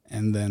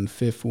 And then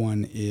fifth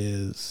one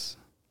is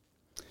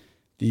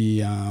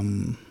the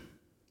I've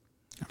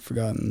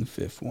forgotten the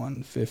fifth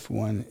one. Fifth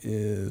one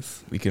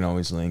is... We can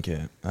always link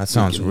it. That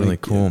sounds really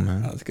cool,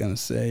 man. I was going to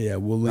say, yeah,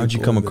 we'll link it. How'd you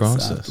come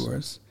across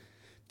this?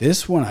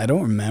 This one, I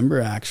don't remember,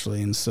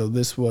 actually. And so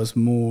this was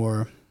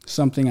more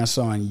something I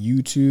saw on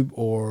YouTube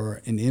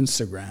or in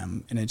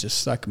Instagram, and it just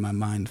stuck in my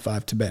mind,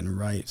 5 Tibetan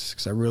Rites,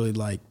 because I really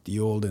like the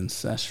old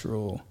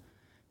ancestral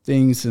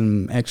things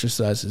and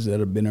exercises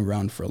that have been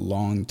around for a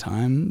long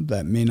time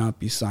that may not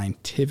be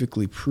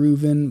scientifically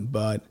proven,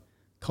 but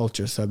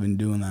cultures have been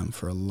doing them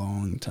for a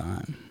long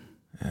time.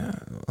 Yeah,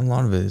 a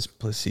lot of it is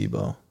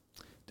placebo.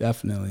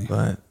 Definitely.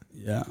 But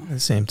yeah, at the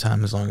same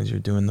time, as long as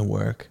you're doing the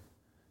work,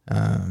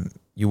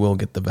 you will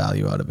get the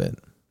value out of it.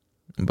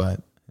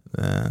 But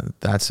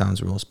that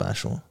sounds real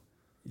special.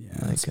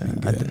 Yeah, like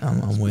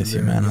I'm with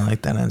you, man. Good. I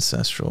like that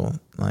ancestral.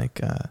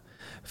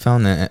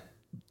 Found that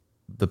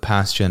the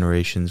past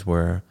generations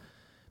were,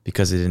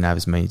 because they didn't have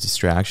as many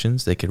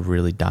distractions, they could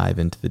really dive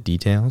into the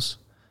details.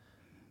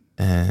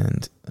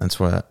 And that's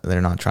why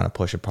they're not trying to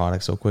push a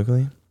product so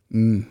quickly.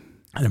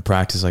 And a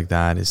practice like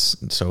that is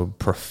so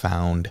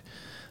profound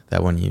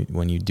that when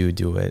you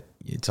do it,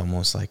 it's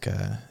almost like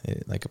a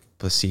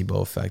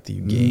placebo effect that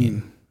you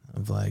gain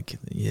of like,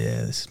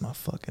 yeah, this is my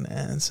fucking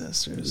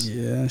ancestors.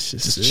 Yeah, it's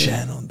just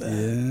channeled that.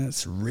 Yeah,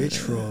 it's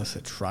ritual. It's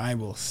a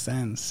tribal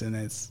sense, and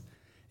it's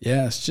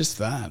just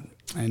that.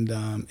 And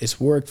it's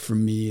worked for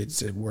me.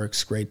 It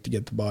works great to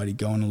get the body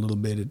going a little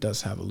bit. It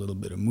does have a little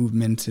bit of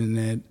movement in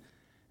it.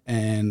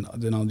 And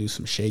then I'll do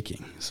some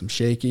shaking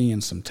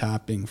and some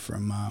tapping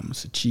from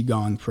it's a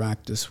Qigong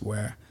practice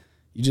where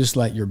you just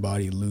let your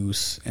body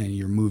loose and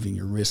you're moving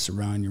your wrists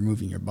around, you're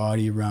moving your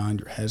body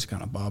around, your head's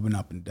kind of bobbing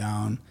up and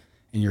down,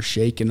 and you're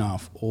shaking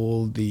off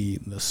all the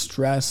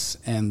stress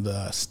and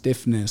the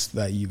stiffness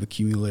that you've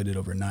accumulated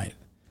overnight.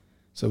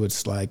 So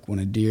it's like when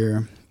a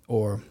deer,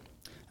 or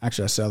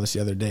actually I saw this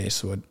the other day,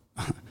 so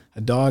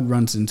a dog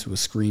runs into a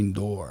screen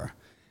door,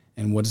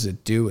 and what does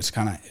it do? It's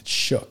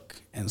shook.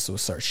 And so it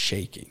starts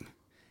shaking.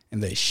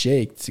 And they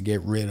shake to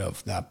get rid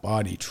of that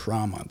body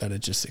trauma that it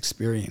just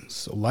experienced.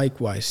 So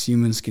likewise,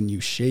 humans can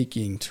use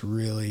shaking to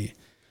really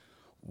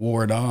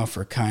ward off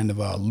or kind of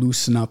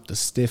loosen up the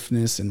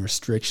stiffness and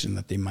restriction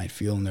that they might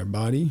feel in their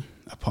body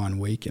upon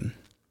waking.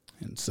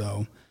 And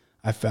so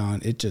I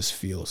found it just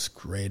feels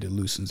great. It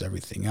loosens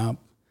everything up.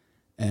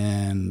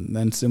 And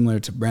then similar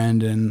to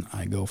Brandon,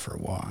 I go for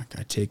a walk.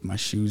 I take my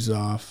shoes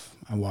off.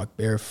 I walk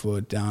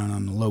barefoot down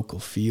on the local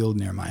field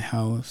near my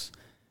house.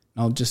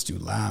 I'll just do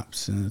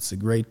laps, and it's a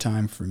great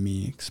time for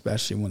me,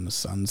 especially when the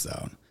sun's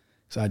out.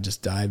 So I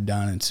just dive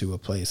down into a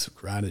place of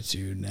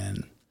gratitude,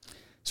 and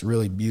it's a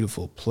really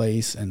beautiful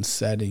place and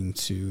setting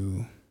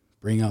to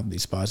bring up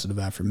these positive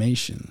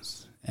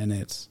affirmations. And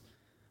it's,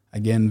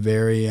 again,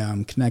 very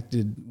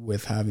connected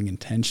with having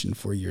intention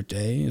for your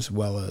day as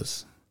well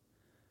as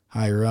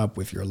higher up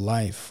with your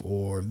life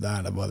or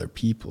that of other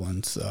people.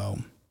 And so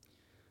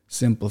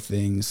simple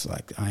things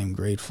like I am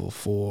grateful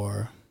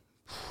for,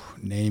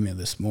 name it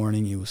this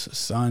morning. It was the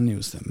sun, it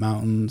was the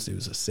mountains, it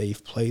was a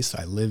safe place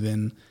I live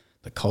in,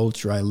 the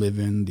culture I live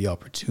in, the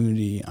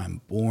opportunity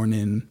I'm born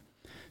in,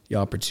 the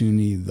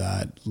opportunity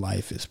that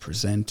life is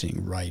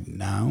presenting right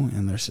now.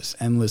 And there's just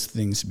endless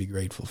things to be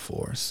grateful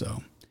for.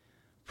 So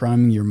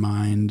priming your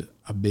mind,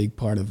 a big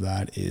part of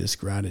that is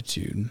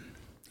gratitude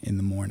in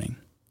the morning.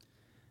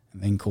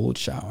 And then cold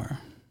shower.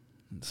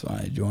 So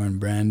I joined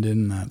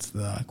Brandon. That's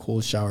the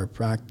cold shower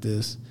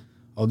practice.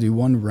 I'll do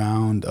one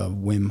round of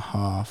Wim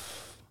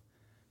Hof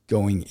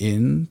going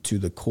into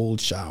the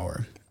cold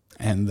shower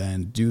and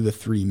then do the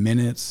 3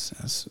 minutes.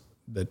 That's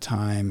the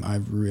time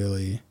I've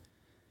really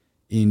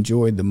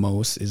enjoyed the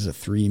most is a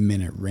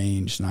 3-minute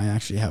range. And I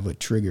actually have a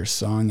trigger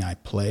song I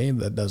play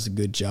that does a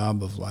good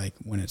job of like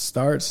when it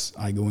starts,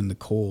 I go in the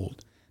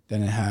cold.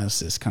 Then it has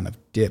this kind of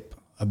dip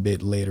a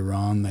bit later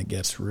on that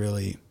gets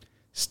really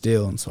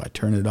still. And so I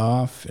turn it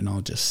off and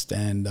I'll just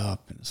stand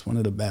up. And it's one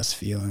of the best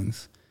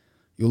feelings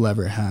you'll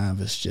ever have.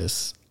 It's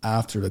just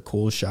after the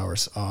cold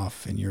shower's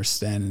off and you're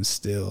standing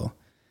still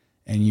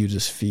and you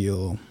just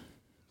feel,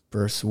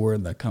 first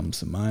word that comes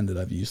to mind that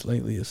I've used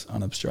lately is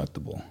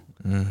unobstructable.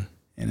 And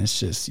it's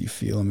just, you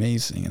feel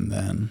amazing. And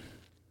then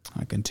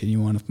I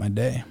continue on with my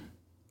day.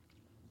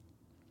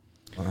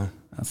 Wow.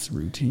 That's the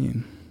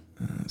routine.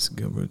 That's a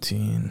good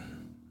routine.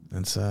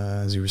 That's,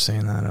 as you were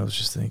saying that, I was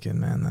just thinking,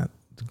 man, that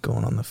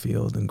going on the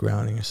field and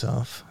grounding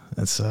yourself,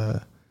 it's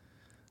a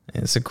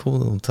cool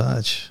little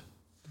touch.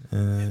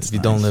 If you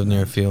don't live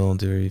near a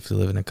field or if you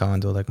live in a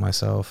condo like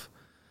myself,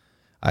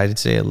 I'd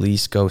say at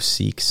least go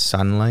seek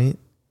sunlight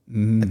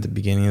at the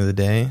beginning of the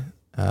day.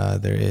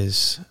 There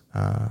is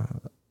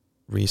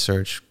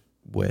research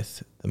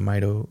with the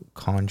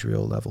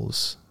mitochondrial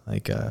levels.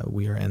 Like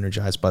we are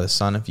energized by the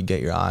sun. If you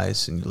get your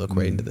eyes and you look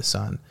right into the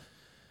sun,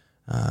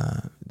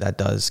 that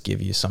does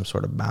give you some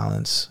sort of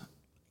balance.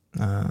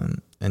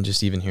 And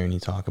just even hearing you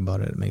talk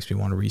about it, it makes me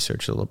want to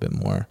research a little bit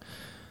more.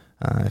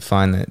 I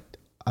find that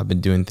I've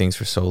been doing things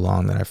for so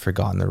long that I've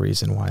forgotten the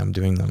reason why I'm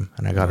doing them.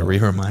 And I got to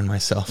re-remind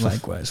myself.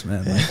 Likewise,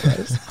 man.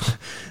 Likewise.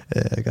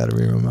 Yeah, I got to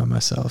re-remind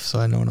myself so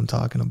I know what I'm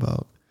talking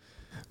about.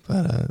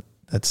 But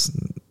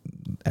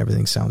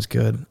everything sounds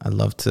good. I'd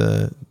love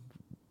to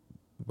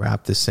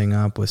wrap this thing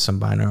up with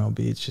some binaural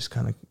beats, just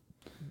kind of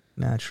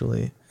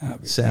naturally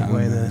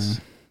segue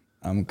this.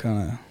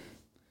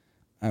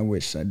 I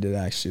wish I did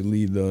actually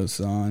leave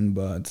those on,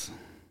 but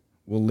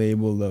we'll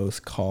label those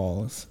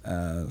calls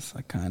as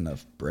a kind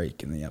of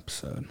break in the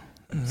episode.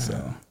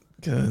 So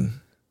good.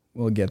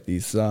 We'll get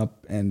these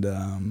up. And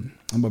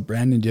but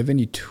Brandon, do you have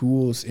any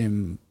tools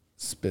in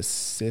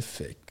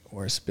specific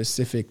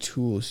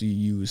tools you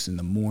use in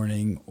the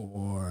morning,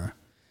 or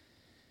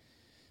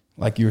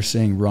like you were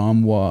saying,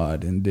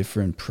 Ramwad and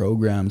different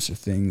programs or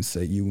things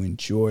that you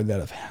enjoy that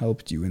have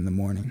helped you in the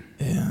morning?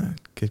 Yeah,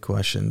 good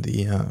question.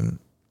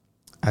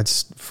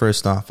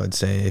 First off, I'd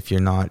say if you're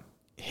not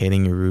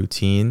hitting your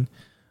routine,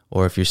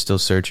 or if you're still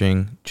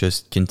searching,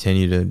 just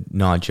continue to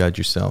not judge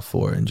yourself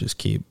for it and just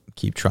keep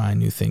trying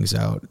new things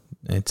out.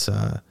 It's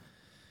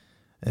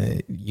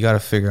you got to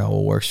figure out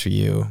what works for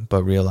you,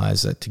 but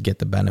realize that to get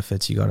the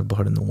benefits, you got to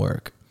put in the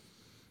work.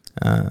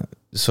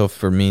 So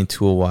for me,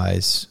 tool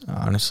wise,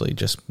 honestly,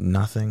 just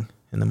nothing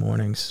in the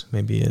mornings.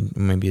 Maybe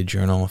a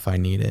journal if I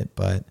need it,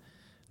 but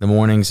the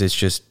mornings it's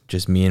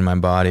just me and my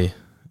body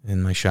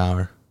in my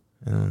shower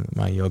and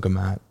my yoga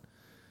mat,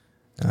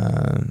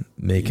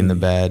 making the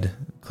bed,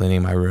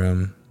 cleaning my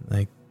room.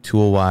 Like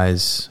tool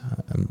wise,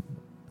 I'm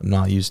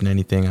not using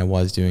anything. I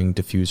was doing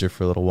diffuser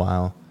for a little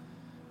while.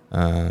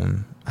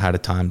 I had a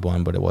timed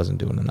one, but it wasn't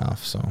doing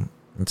enough, so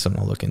it's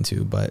something I'll look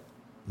into. But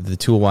the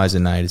tool wise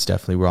at night is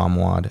definitely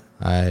Ramwad.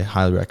 I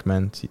highly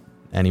recommend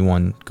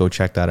anyone go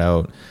check that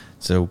out.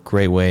 It's a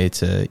great way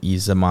to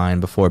ease the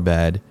mind before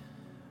bed,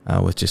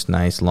 with just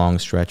nice long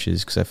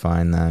stretches, because I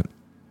find that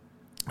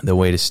the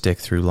way to stick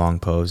through long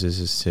poses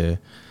is to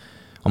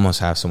almost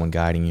have someone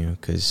guiding you,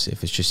 because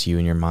if it's just you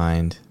and your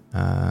mind,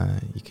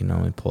 you can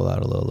only pull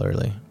out a little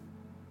early.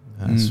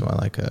 So I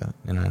like a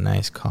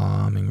nice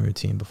calming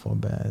routine before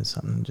bed,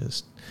 something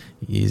just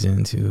ease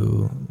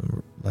into,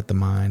 let the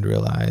mind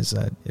realize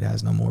that it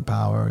has no more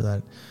power,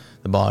 that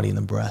the body and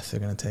the breath are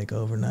going to take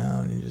over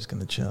now, and you're just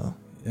going to chill.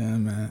 Yeah,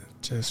 man,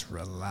 just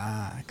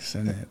relax.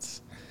 And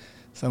it's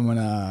someone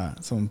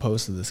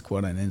posted this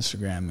quote on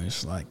Instagram.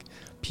 It's like,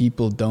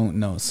 people don't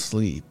know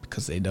sleep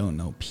because they don't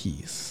know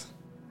peace.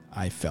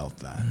 I felt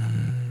that.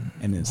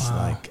 And it's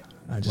like,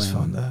 I just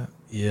found that.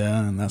 Yeah,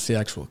 and that's the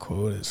actual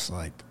quote. It's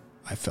like,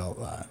 I felt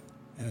that.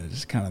 And it's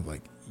just kind of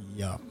like,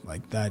 yup,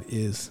 like that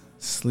is,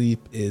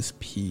 sleep is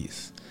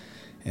peace.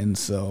 And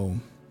so,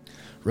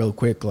 real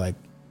quick, like,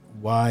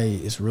 why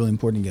it's really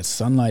important to get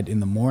sunlight in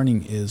the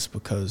morning is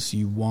because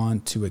you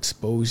want to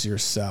expose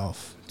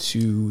yourself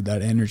to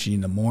that energy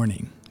in the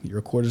morning.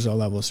 Your cortisol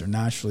levels are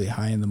naturally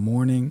high in the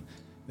morning.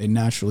 They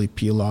naturally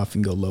peel off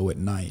and go low at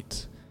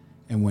night.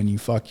 And when you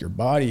fuck your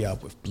body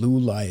up with blue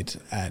light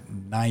at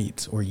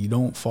night, or you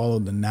don't follow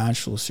the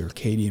natural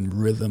circadian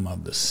rhythm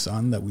of the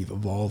sun that we've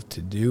evolved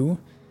to do,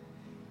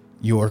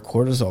 your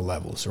cortisol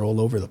levels are all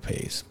over the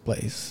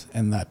place,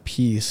 and that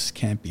peace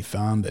can't be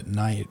found at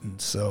night. And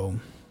so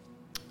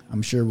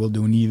I'm sure we'll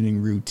do an evening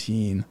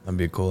routine. That'd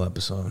be a cool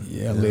episode.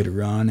 Yeah,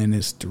 later on, and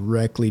it's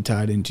directly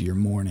tied into your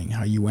morning.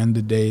 How you end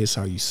the day is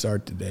how you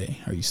start the day.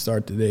 How you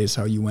start the day is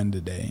how you end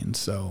the day. And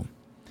so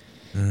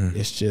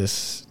it's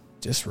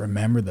just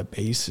remember the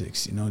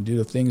basics, do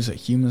the things that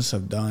humans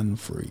have done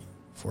for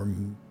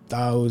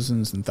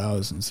thousands and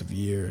thousands of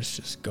years.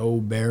 Just go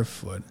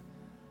barefoot,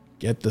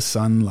 get the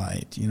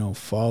sunlight,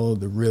 follow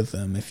the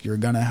rhythm. If you're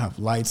going to have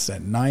lights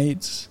at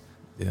night,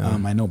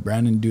 I know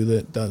Brandon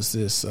does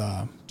this,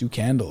 do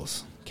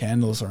candles.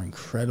 Candles are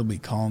incredibly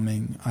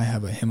calming. I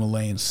have a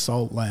Himalayan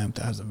salt lamp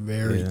that has a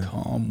very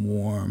calm,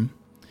 warm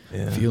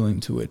feeling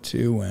to it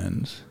too,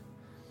 and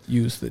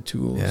use the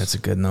tools. Yeah, it's a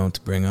good note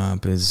to bring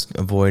up, is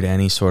avoid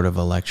any sort of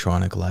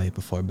electronic light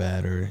before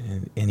bed or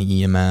any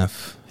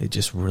EMF. It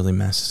just really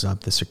messes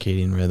up the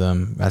circadian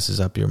rhythm, messes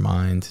up your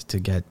mind to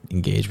get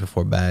engaged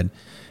before bed.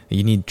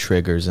 You need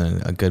triggers,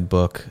 and a good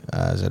book,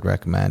 as I'd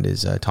recommend,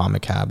 is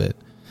Atomic Habit.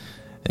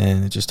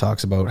 And it just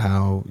talks about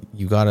how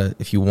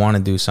if you want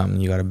to do something,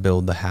 you got to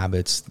build the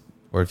habits,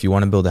 or if you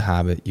want to build a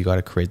habit, you got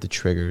to create the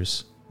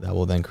triggers that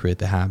will then create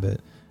the habit.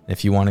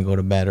 If you want to go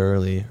to bed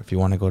early, or if you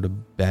want to go to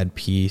bed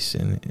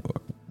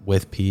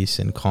with peace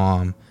and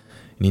calm,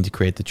 you need to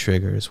create the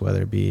triggers,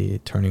 whether it be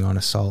turning on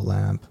a salt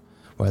lamp,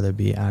 whether it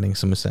be adding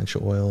some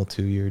essential oil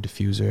to your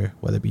diffuser,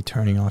 whether it be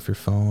turning off your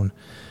phone,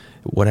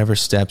 whatever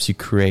steps you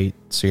create.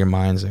 So your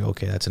mind's like,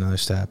 okay, that's another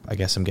step. I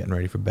guess I'm getting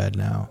ready for bed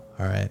now.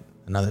 All right,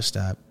 another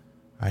step.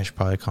 I should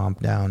probably calm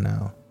down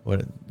now.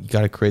 You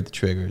got to create the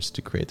triggers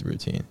to create the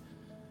routine.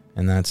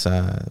 And that's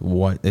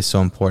what is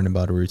so important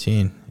about a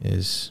routine,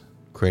 is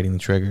creating the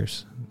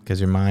triggers, because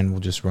your mind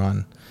will just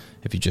run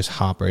if you just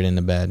hop right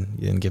into bed.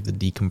 You didn't give the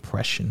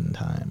decompression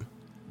time.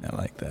 I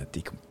like that,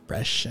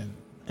 decompression.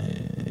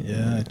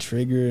 Yeah,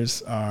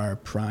 triggers are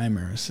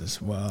primers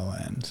as well,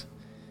 and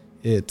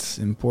it's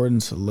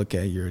important to look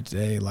at your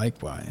day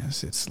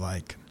likewise. It's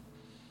like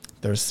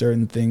there are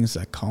certain things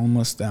that calm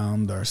us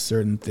down, there are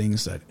certain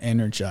things that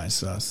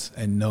energize us,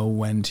 and know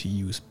when to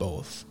use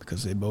both,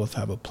 because they both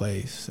have a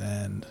place.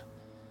 And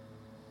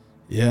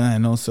yeah,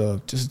 and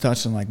also just to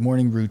touch on like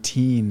morning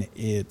routine,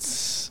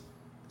 it's,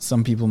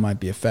 some people might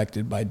be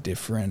affected by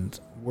different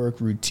work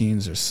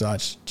routines or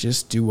such.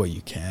 Just do what you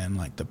can.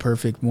 Like the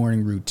perfect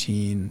morning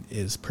routine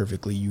is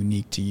perfectly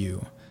unique to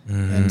you.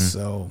 And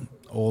so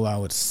all I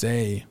would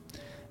say,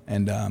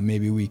 and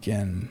maybe we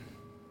can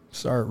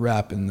start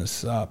wrapping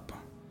this up,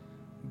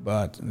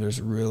 but there's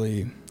a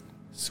really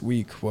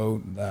sweet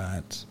quote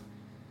that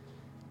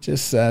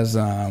just says,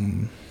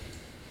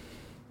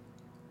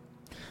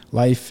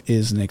 life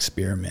is an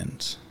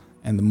experiment,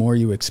 and the more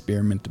you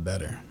experiment, the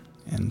better.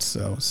 And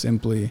so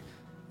simply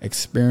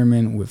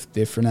experiment with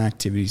different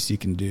activities you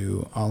can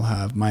do. I'll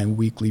have my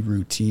weekly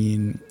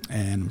routine,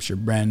 and I'm sure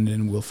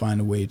Brandon will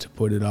find a way to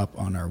put it up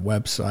on our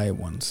website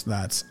once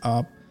that's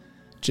up.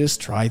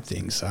 Just try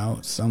things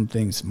out. Some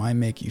things might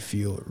make you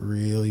feel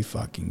really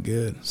fucking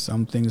good.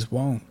 Some things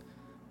won't.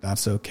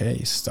 That's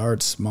okay.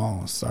 Start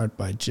small. Start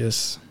by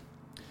just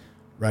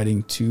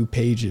writing 2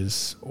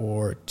 pages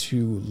or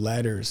 2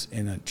 letters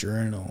in a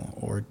journal,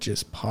 or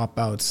just pop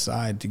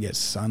outside to get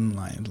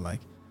sunlight. Like,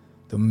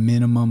 the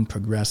minimum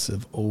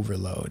progressive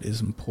overload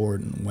is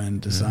important when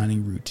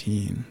designing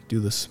routine. Do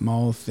the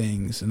small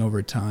things, and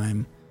over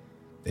time,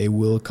 they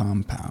will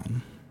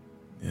compound.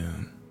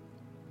 Yeah.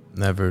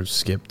 Never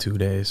skip 2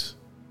 days.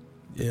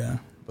 Yeah.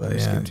 But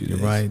yeah, you're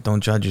right.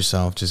 Don't judge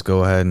yourself. Just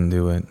go ahead and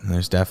do it. And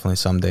there's definitely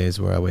some days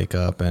where I wake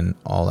up and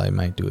all I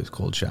might do is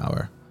cold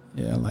shower.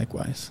 Yeah,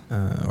 likewise.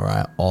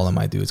 All I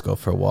might do is go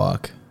for a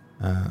walk.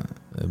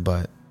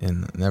 But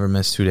never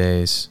miss 2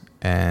 days,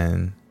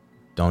 and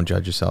don't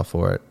judge yourself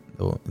for it.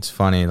 It's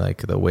funny,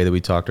 like, the way that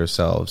we talk to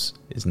ourselves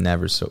is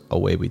never a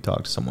way we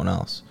talk to someone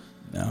else.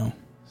 No.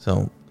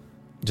 So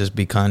just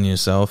be kind to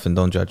yourself and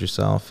don't judge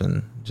yourself,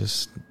 and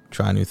just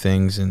try new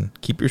things and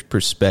keep your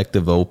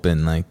perspective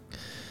open. Like,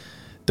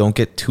 don't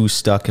get too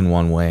stuck in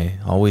one way.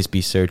 Always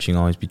be searching,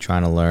 always be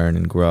trying to learn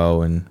and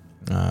grow, and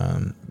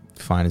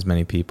find as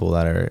many people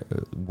that are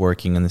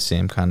working in the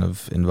same kind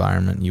of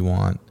environment you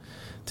want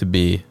to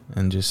be,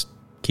 and just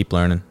keep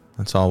learning.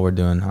 That's all we're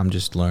doing. I'm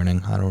just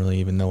learning. I don't really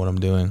even know what I'm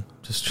doing.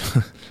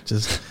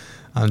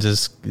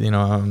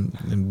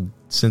 I'm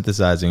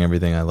synthesizing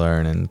everything I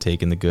learn and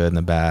taking the good and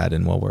the bad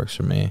and what works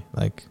for me.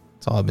 Like,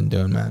 that's all I've been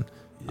doing, man.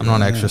 I'm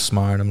not extra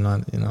smart. I'm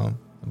not,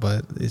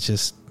 but it's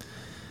just,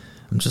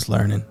 I'm just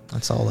learning.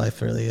 That's all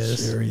life really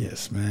is.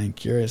 Curious, man.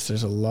 Curious.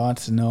 There's a lot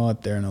to know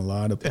out there and a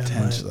lot of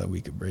potential that we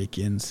could break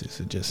into.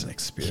 So just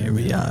experiment.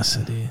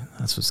 Curiosity.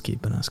 That's what's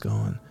keeping us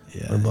going.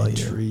 Yeah. What about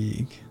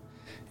intrigue?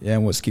 Yeah.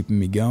 And what's keeping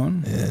me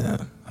going? Yeah.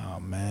 Oh,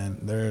 man.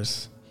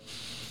 There's,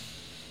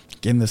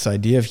 again, this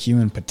idea of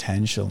human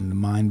potential in the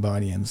mind,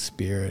 body, and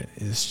spirit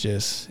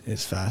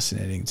is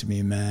fascinating to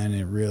me, man.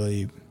 It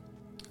really,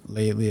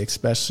 lately,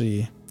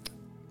 especially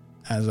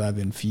as I've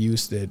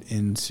infused it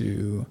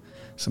into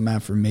some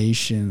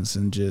affirmations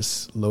and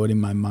just loading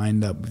my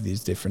mind up with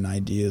these different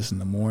ideas in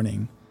the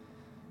morning.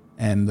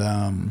 And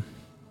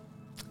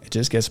it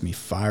just gets me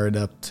fired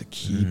up to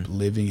keep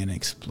living and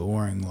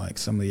exploring. Like,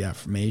 some of the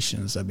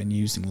affirmations I've been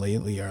using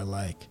lately are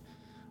like,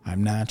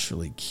 I'm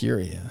naturally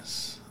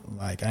curious.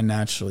 Like,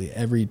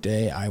 every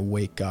day I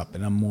wake up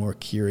and I'm more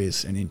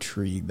curious and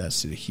intrigued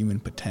as to the human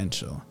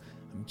potential.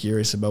 I'm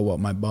curious about what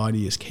my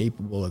body is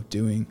capable of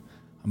doing.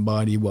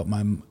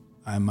 I'm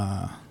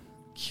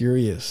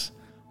curious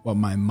what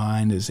my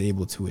mind is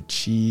able to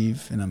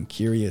achieve, and I'm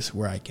curious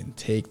where I can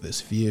take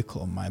this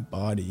vehicle, my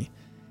body,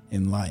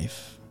 in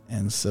life.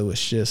 And so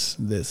it's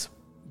just this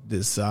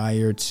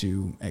desire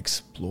to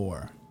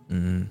explore,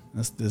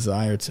 this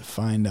desire to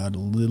find out a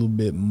little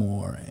bit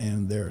more.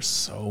 And there's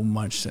so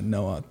much to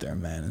know out there,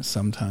 man. And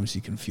sometimes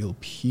you can feel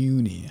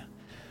puny,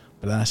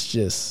 but that's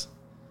just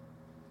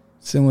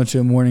similar to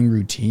a morning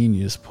routine.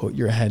 You just put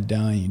your head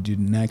down, you do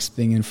the next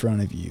thing in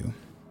front of you.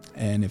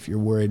 And if you're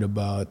worried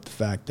about the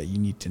fact that you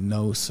need to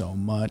know so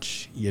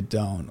much, you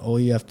don't. All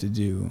you have to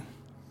do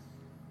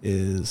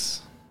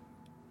is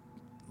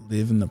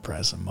live in the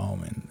present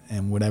moment.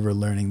 And whatever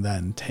learning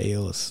that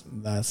entails,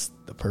 that's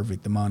the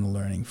perfect amount of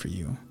learning for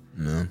you.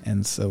 Yeah.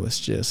 And so it's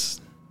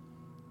just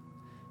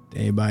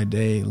day by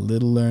day,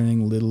 little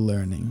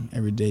learning.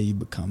 Every day you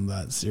become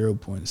that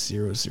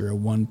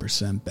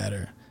 0.001%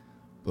 better.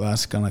 But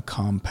that's going to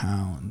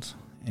compound.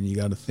 And you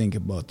got to think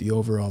about the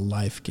overall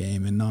life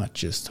game, and not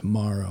just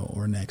tomorrow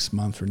or next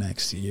month or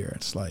next year.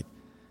 It's like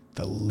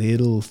the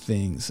little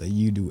things that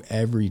you do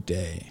every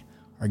day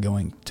are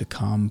going to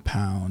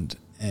compound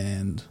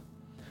and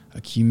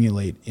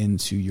accumulate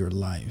into your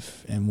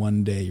life. And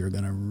one day you're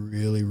going to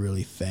really,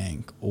 really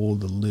thank all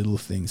the little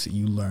things that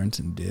you learned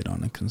and did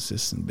on a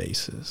consistent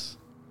basis.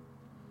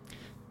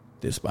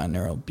 This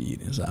binaural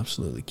beat is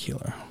absolutely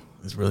killer.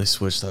 It's really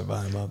switched our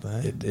vibe up,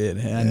 eh? It did.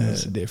 I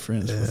noticed a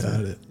difference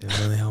without it. It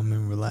really helped me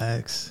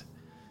relax.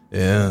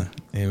 Yeah.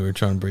 And we were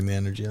trying to bring the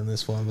energy on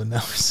this one, but now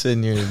we're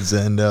sitting here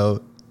zen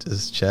out,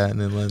 just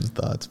chatting and letting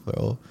thoughts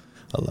flow.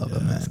 I love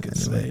it, man.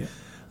 Anyway,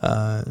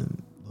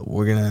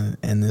 we're going to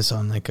end this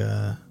on like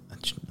a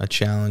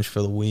challenge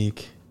for the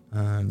week.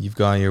 You've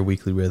got your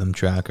weekly rhythm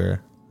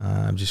tracker.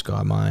 I've just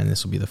got mine.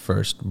 This will be the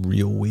first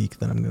real week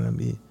that I'm going to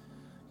be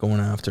going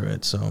after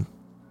it. So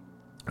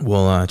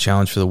we'll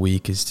challenge for the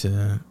week is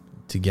to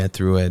get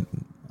through it.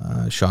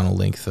 Sean will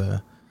link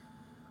the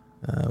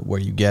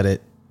where you get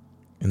it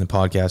in the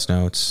podcast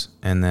notes,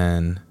 and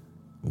then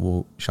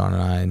Sean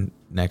and I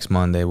next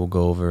Monday will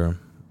go over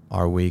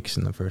our weeks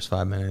in the first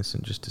 5 minutes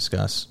and just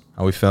discuss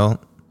how we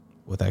felt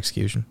with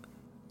execution.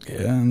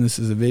 Yeah, and this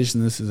is a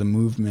vision, this is a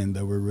movement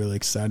that we're really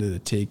excited to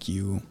take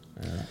you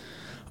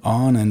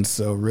on. And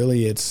so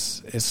really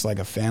it's like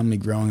a family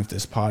growing with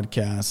this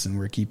podcast, and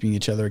we're keeping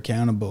each other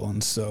accountable.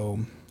 And so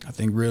I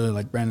think really,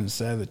 like Brandon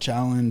said, the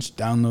challenge,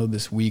 download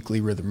this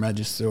weekly rhythm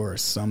register or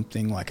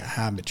something like a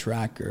habit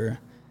tracker,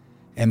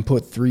 and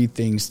put 3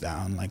 things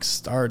down. Like,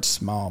 start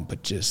small,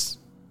 but just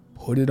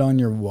put it on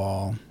your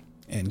wall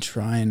and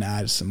try and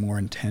add some more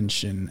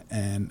intention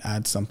and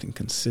add something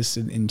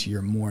consistent into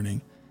your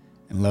morning,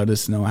 and let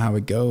us know how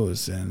it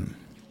goes. And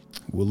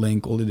we'll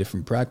link all the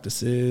different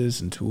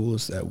practices and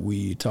tools that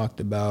we talked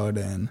about,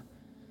 and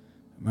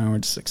Man, we're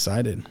just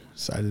excited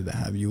to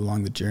have you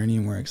along the journey,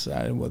 and we're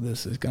excited what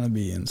this is gonna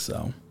be. And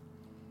so,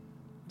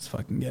 let's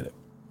fucking get it.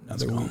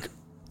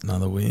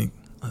 Another week.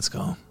 Let's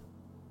go.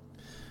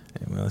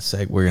 Anyway,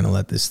 we're gonna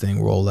let this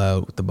thing roll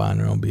out with the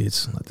binaural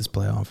beats. Let this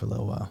play on for a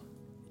little while.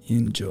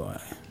 Enjoy.